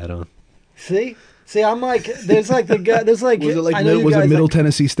that you had on. See, I'm like, there's like the guy. There's like. Was it like? Was it Middle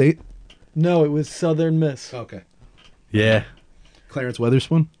Tennessee State? No, it was Southern Miss. Okay. Yeah. Clarence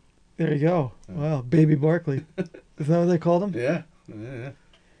Weatherspoon. There you go. Wow, Baby Barkley. Is that what they called him? Yeah.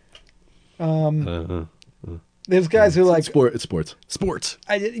 There's guys who like it's sports.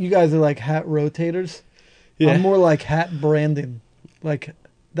 You guys are like hat rotators. Yeah. I'm more like hat branding. Like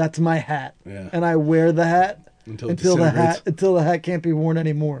that's my hat, and I wear the hat until the hat can't be worn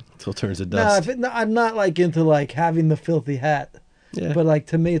anymore. Until it turns to dust. I'm not like into like having the filthy hat. Yeah. But like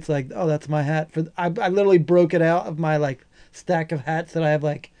to me, it's like, oh, that's my hat. I literally broke it out of my like stack of hats that I have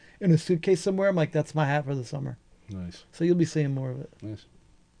like in a suitcase somewhere. I'm like, that's my hat for the summer. Nice. So you'll be seeing more of it. Nice.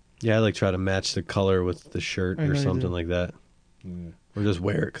 Yeah, I like try to match the color with the shirt or something like that. Yeah. Or just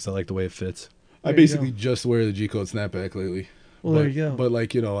wear it because I like the way it fits. I basically just wear the G-code snapback lately. Well, there you go. But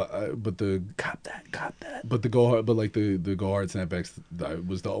like cop that. But the go hard, the go hard snapbacks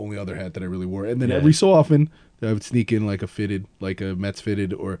was the only other hat that I really wore. And then every so often I would sneak in like a fitted, like a Mets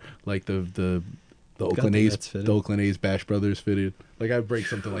fitted, or like the Oakland A's Bash Brothers fitted. Like I'd break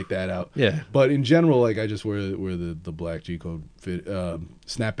something like that out. Yeah. But in general, like I just wear the black G-code fit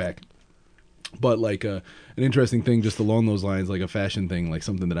snapback. But like an interesting thing, just along those lines, like a fashion thing, like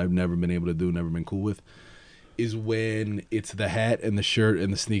something that I've never been able to do, never been cool with, is when it's the hat and the shirt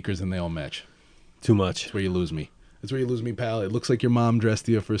and the sneakers and they all match. Too much. That's where you lose me. That's where you lose me, pal. It looks like your mom dressed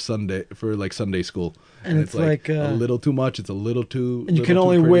you for Sunday school, and it's like a little too much. It's a little too. And you can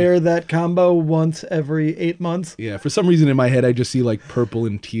only wear that combo once every 8 months. Yeah, for some reason in my head I just see like purple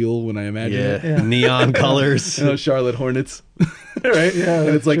and teal when I imagine it. Yeah. Neon colors. Charlotte Hornets, right? Yeah,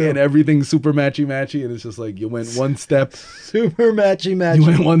 and it's like true. And everything's super matchy, and it's just like you went one step. Super matchy. You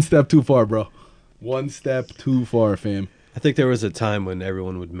went one step too far, bro. One step too far, fam. I think there was a time when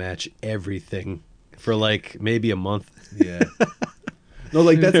everyone would match everything for like maybe a month. Yeah. No,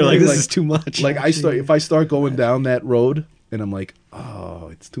 like that's They're the like, thing, this is too much. Like if I start going down that road and I'm like, oh,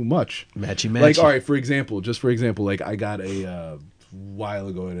 it's too much. Matchy. Like, all right, for example, like I got a while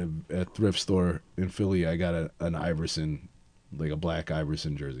ago at a thrift store in Philly, I got an Iverson, like a black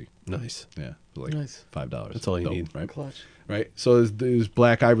Iverson jersey. Nice. Yeah, for like Nice. $5. That's all you need. right? Clutch. Right. So there's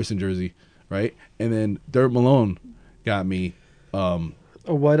black Iverson jersey, right? And then Dirt Malone got me. A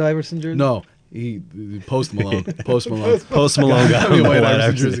white Iverson jersey? No, he Post Malone. Post Malone. Post Malone got me me a white white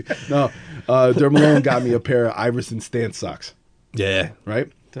Iverson Iverson. jersey. No, Dirt Malone got me a pair of Iverson stance socks. Yeah.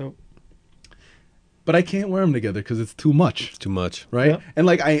 Right. Dope. But I can't wear them together because it's too much. It's too much. Right. Yep. And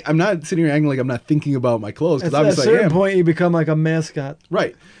like I'm not sitting here acting like I'm not thinking about my clothes because At a obviously I certain am. point, you become like a mascot.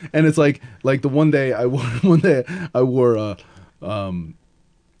 Right. And it's like the one day I wore one day I wore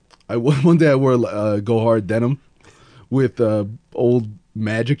Go Hard denim with old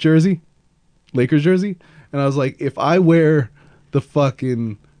Magic jersey, Lakers jersey, and I was like, if I wear the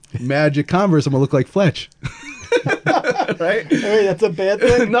fucking Magic Converse, I'm gonna look like Fletch. Right? Hey, that's a bad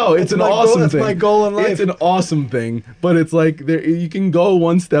thing? No, it's That's an my awesome goal, that's thing. my goal in life. It's an awesome thing, but it's like you can go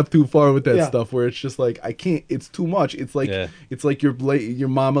one step too far with that Yeah. stuff where it's just like I can't. It's too much. It's like Yeah. it's like your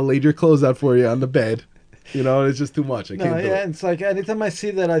mama laid your clothes out for you on the bed. You know, it's just too much. I No, can't do yeah, it. it's like anytime I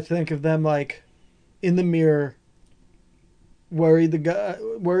see that, I think of them like in the mirror,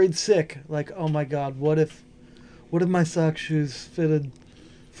 worried sick. Like, oh my god, what if my sock shoes fitted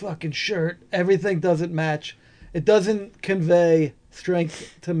fucking shirt? Everything doesn't match. It doesn't convey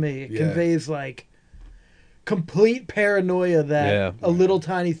strength to me. It Yeah. conveys like complete paranoia that Yeah. a little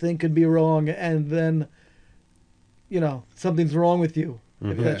tiny thing could be wrong, and then something's wrong with you.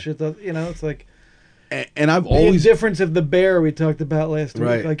 If Yeah. that shit does, it's like. And I've The always indifference of the bear we talked about last week.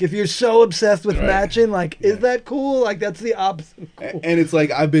 Right. Like if you're so obsessed with Right. matching, like is that cool? Like that's the opposite of cool. and it's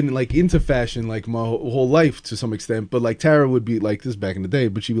like I've been like into fashion like my whole life to some extent, but like Tara would be like this back in the day,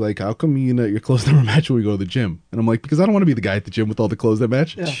 but she'd be like, "How come your clothes never match when we go to the gym?" And I'm like, "Because I don't want to be the guy at the gym with all the clothes that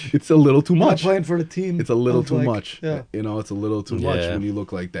match. Yeah. It's a little too I'm not much. playing for the team. It's a little I was too like, much. Yeah. It's a little too much Yeah. when you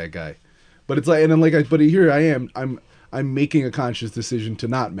look like that guy." But it's like, and I'm like, but here I am. I'm making a conscious decision to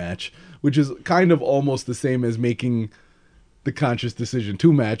not match, which is kind of almost the same as making the conscious decision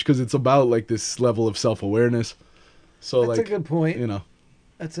to match, because it's about like this level of self-awareness. So That's like, a good point.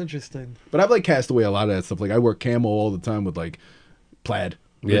 That's interesting. But I've like cast away a lot of that stuff. Like I wear camo all the time with like plaid,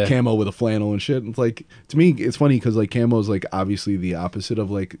 Yeah. camo with a flannel and shit. It's like, to me, it's funny because like camo is like obviously the opposite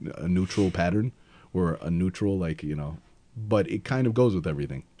of like a neutral pattern or a neutral but it kind of goes with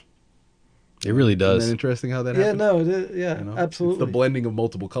everything. It really Isn't does. that interesting how that Yeah, happens? no, it is, yeah, You know? absolutely. It's the blending of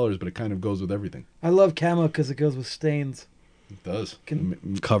multiple colors, but it kind of goes with everything. I love camo because it goes with stains. It does.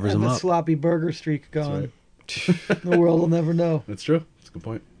 Covers And them the up. sloppy burger streak going. right. The world will never know. That's true. That's a good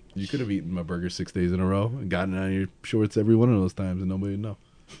point. You could have eaten my burger 6 days in a row and gotten it on your shorts every one of those times and nobody would know.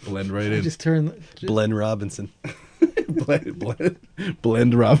 Blend right I in. just turn Blend Robinson.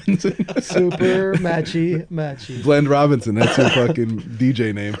 Blend Robinson. super matchy. Blend Robinson. That's your fucking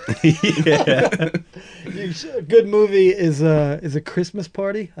DJ name. A good movie is a Christmas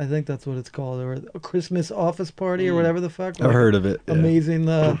Party. I think that's what it's called, or a Christmas Office Party, or whatever the fuck. I've heard of it. Yeah. Amazing.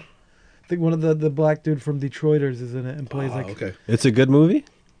 I think one of the black dude from Detroiters is in it and plays Okay. It's a good movie?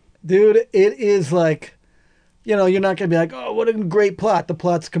 dude. It is like, you're not gonna be like, oh, what a great plot. The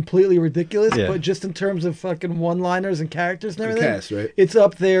plot's completely ridiculous, Yeah. but just in terms of fucking one-liners and characters and Good everything, cast, right? it's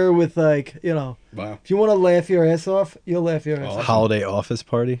up there with like, Wow. if you want to laugh your ass off, you'll laugh your ass off. Holiday Office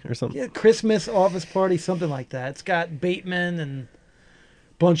Party or something? Yeah, Christmas Office Party, something like that. It's got Bateman and a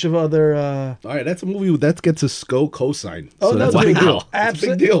bunch of other. All right, that's a movie that gets a SCO cosign. Oh, so no, that's a dude. big deal. That's a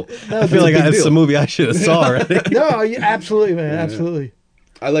Absolute- big deal. No, I feel like Big that's deal. a movie I should have saw already. No, absolutely, man, absolutely.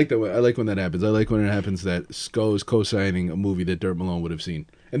 I like that. I like when that happens. I like when it happens that SCO is co-signing a movie that Dirt Malone would have seen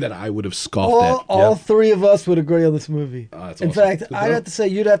and that I would have scoffed at. All Yep. three of us would agree on this movie. That's In awesome. fact, Good I'd job. have to say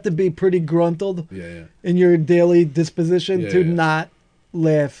you'd have to be pretty gruntled Yeah, in your daily disposition Yeah, to yeah. not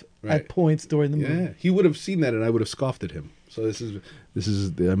laugh Right. at points during the yeah. movie. Yeah, he would have seen that, and I would have scoffed at him. So this is.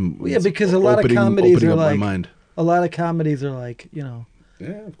 Yeah, because a lot of comedies opening are up like, my mind. a lot of comedies are like,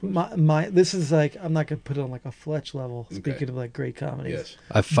 Yeah, of course. this is like, I'm not gonna put it on like a Fletch level. Okay. Speaking of like great comedies, Yes.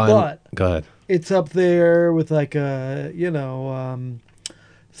 I find. But- Go ahead. it's up there with like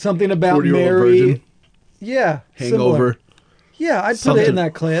something about 40-Year-Old Mary. Virgin. Yeah, Hangover. similar. Yeah, I'd put it Something- in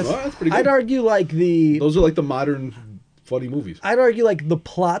that class. Oh, that's pretty I'd good. argue like Those are like the modern funny movies. I'd argue like the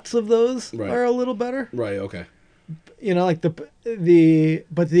plots of those Right. are a little better. Right. Okay. Like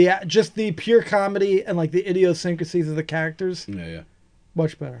just the pure comedy and like the idiosyncrasies of the characters, Yeah. Yeah.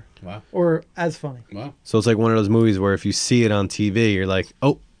 much better Wow. or as funny. Wow. So it's like one of those movies where if you see it on TV, you're like,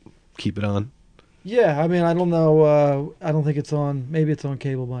 oh, keep it on. Yeah, I mean, I don't know. I don't think it's on. Maybe it's on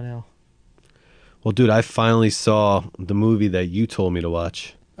cable by now. Well, dude, I finally saw the movie that you told me to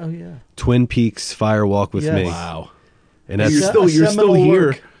watch. Oh yeah. Twin Peaks Fire Walk with Yes. Me. Wow. And You're that's still seminal here.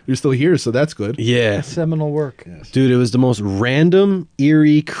 work. You're still here, so that's good. yeah. A seminal work. Dude, it was the most random,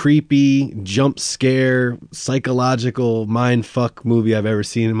 eerie, creepy, jump scare, psychological mind fuck movie I've ever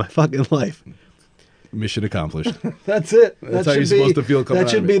seen in my fucking life. Mission accomplished. That's it. That's how you're supposed to feel coming That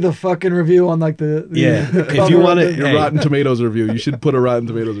out should of be it. the fucking review on like the Yeah. the If you cover wanna- of the- Your Hey. Rotten Tomatoes review. You should put a Rotten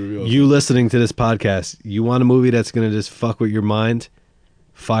Tomatoes review. You listening to this podcast, you want a movie that's going to just fuck with your mind?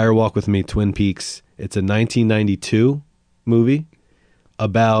 Fire Walk with Me, Twin Peaks. It's a 1992 movie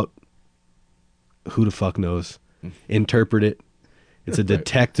about who the fuck knows. Interpret it. It's a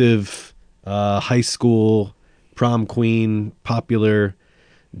detective, high school, prom queen, popular,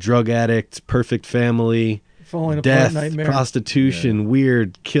 drug addict, perfect family, falling apart death, nightmare, prostitution,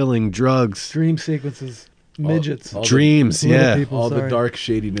 weird, killing, drugs, dream sequences, midgets, all dreams. little Yeah. people. all the sorry. dark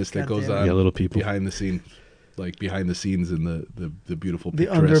shadiness that God goes damn it. on Yeah, little people. behind the scene. Like behind the scenes in the beautiful The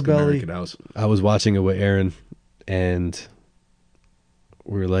picturesque underbelly. American house. I was watching it with Aaron, and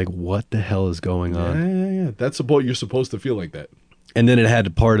we were like, what the hell is going on? Yeah. That's about you're supposed to feel like that. And then it had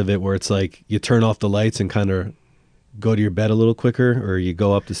a part of it where it's like you turn off the lights and kind of go to your bed a little quicker, or you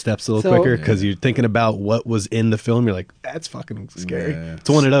go up the steps a little So- quicker because you're thinking about what was in the film. You're like, that's fucking scary. Yeah. It's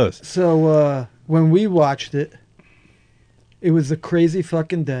one of those. So when we watched it, it was a crazy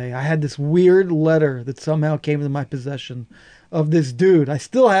fucking day. I had this weird letter that somehow came into my possession of this dude. I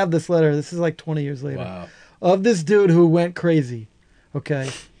still have this letter. This is like 20 years later. Wow. Of this dude who went crazy. Okay.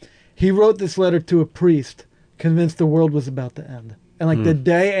 He wrote this letter to a priest, convinced the world was about to end. And like the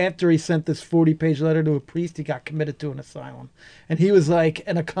day after he sent this 40-page letter to a priest, he got committed to an asylum. And he was like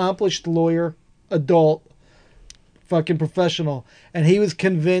an accomplished lawyer, adult, fucking professional. And he was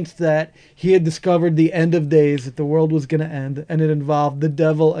convinced that he had discovered the end of days, that the world was going to end, and it involved the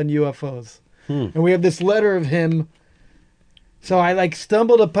devil and UFOs. And we have this letter of him. So I like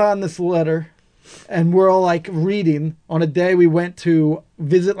stumbled upon this letter, and we're all like reading on a day we went to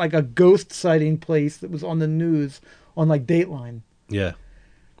visit like a ghost sighting place that was on the news on like Dateline. Yeah.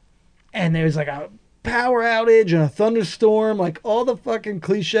 And there was like a power outage and a thunderstorm, like all the fucking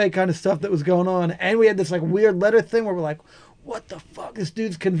cliche kind of stuff that was going on. And we had this like weird letter thing where we're like, what the fuck? This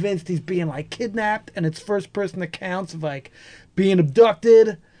dude's convinced he's being like kidnapped, and it's first person accounts of like being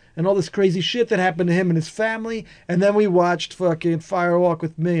abducted and all this crazy shit that happened to him and his family. And then we watched fucking Fire Walk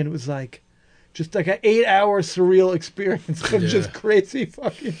with Me, and it was like just like an 8-hour surreal experience of just crazy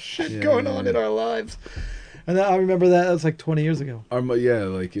fucking shit going on in our lives. And I remember that was like 20 years ago. Yeah,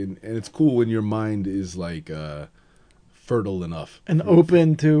 like and it's cool when your mind is like fertile enough And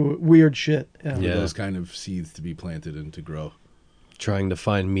open to weird shit. Yeah. for Yeah. those kind of seeds to be planted and to grow. Trying to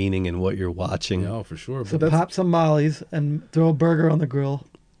find meaning in what you're watching. Yeah, for sure. So But that's pop some mollies and throw a burger on the grill.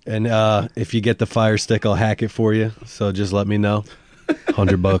 And if you get the Fire Stick, I'll hack it for you. So just let me know.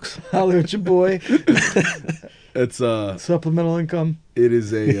 $100. Holler at your boy. it's Supplemental income. it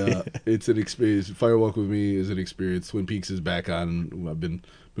is a it's an experience. Firewalk with Me is an experience. Twin Peaks is back on. I've been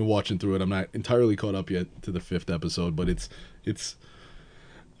watching through it. I'm not entirely caught up yet to the 5th episode, but it's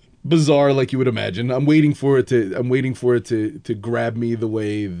bizarre like you would imagine. I'm waiting for it to grab me the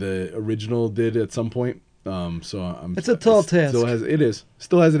way the original did at some point. So I'm. It's a tall task.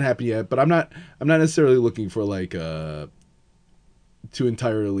 Still hasn't happened yet, but I'm not necessarily looking for like to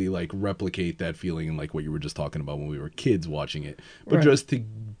entirely like replicate that feeling and like what you were just talking about when we were kids watching it, but Right. just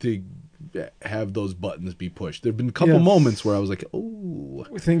to have those buttons be pushed. There've been a couple Yes. moments where I was like, oh,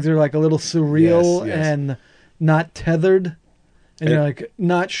 Things are like a little surreal Yes. and not tethered. And you're like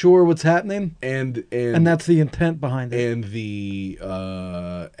not sure what's happening. and And that's the intent behind it. and the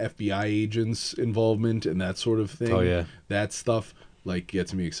FBI agents' involvement and that sort of thing. Oh, yeah. That stuff like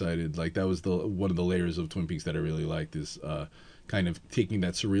gets me excited. Like that was one of the layers of Twin Peaks that I really liked is kind of taking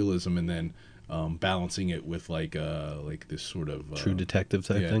that surrealism and then balancing it with like this sort of True detective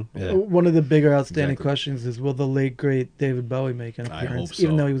type yeah. thing. Yeah. One of the bigger outstanding Exactly. questions is, will the late, great David Bowie make an I appearance? hope so.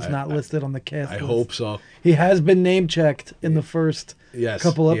 Even though he was I- not listed on the cast I list. hope so. He has been name-checked in the first Yes,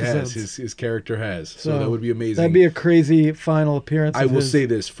 couple he has. episodes. His character has. So that would be amazing. That'd be a crazy final appearance. I of will his. say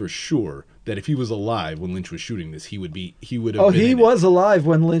this for sure that if he was alive when Lynch was shooting this, he would have. Oh, been he in it. was alive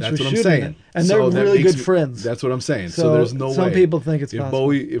when Lynch That's was what I'm shooting saying. it. And So they're that really makes good me- friends. That's what I'm saying. So, So there's no way. some people think it's if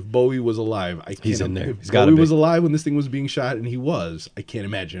possible. If Bowie was alive, I can't. He's in there. If He's gotta Bowie be. was alive when this thing was being shot, and he was, I can't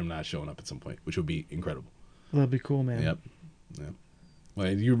imagine him not showing up at some point, which would be incredible. That'd be cool, man. Yep. Yep.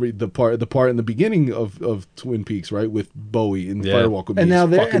 Like, you read the part in the beginning of Twin Peaks, right, with Bowie in Yeah. Firewalk with Me. And now is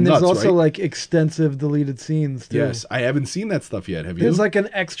there, fucking and there's nuts, also right? like extensive deleted scenes too. Yes, I haven't seen that stuff yet. Have you? There's like an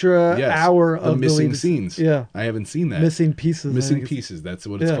extra Yes, hour the of missing deleted scenes. Yeah, I haven't seen that. missing pieces. I Missing think it's- pieces. That's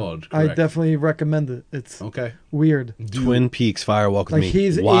what it's Yeah, called. I Correct. definitely recommend it. It's Okay. weird. Twin Peaks, Firewalk with Like Me.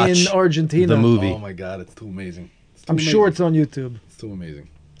 he's Watch in Argentina. the movie. Oh my god, it's too amazing. It's too I'm amazing. sure it's on YouTube, It's too amazing.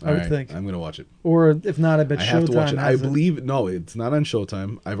 I would think. I'm gonna watch it. or if not, I bet I have to watch Showtime it. I has it. believe no, it's not on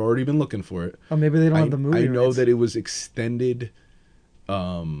Showtime. I've already been looking for it. Oh, maybe they don't have the movie. I know rights. that it was extended.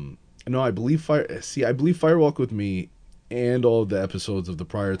 No, I believe Firewalk with Me and all the episodes of the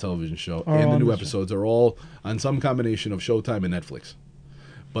prior television show Are and the on new the episodes are all on some combination of Showtime and Netflix.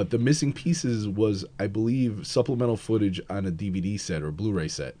 But the missing pieces was, I believe, supplemental footage on a DVD set or Blu-ray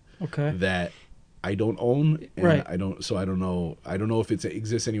set Okay. that I don't own, and Right. I don't know. I don't know if it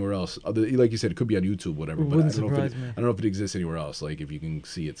exists anywhere else. Like you said, it could be on YouTube, whatever. It But wouldn't I don't know if surprise me. I don't know if it exists anywhere else. Like if you can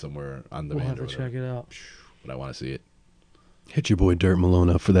see it somewhere on We'll demand have or to whatever. check it out. But I want to see it. Hit your boy Dirt Malone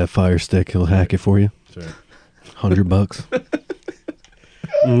up for that Fire Stick. He'll hack it for you. That's right. $100.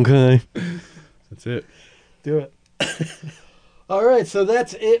 Okay. That's it. Do it. All right, so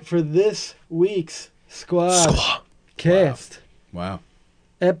that's it for this week's Squadcast. Wow.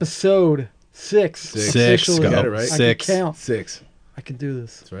 Episode 6. Six. Officially. Got it right. I can 6. count. 6. I can do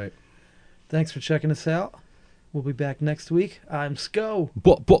this. That's right. Thanks for checking us out. We'll be back next week. I'm Sco.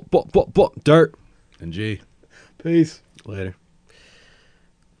 Dirt. And G. Peace. Later.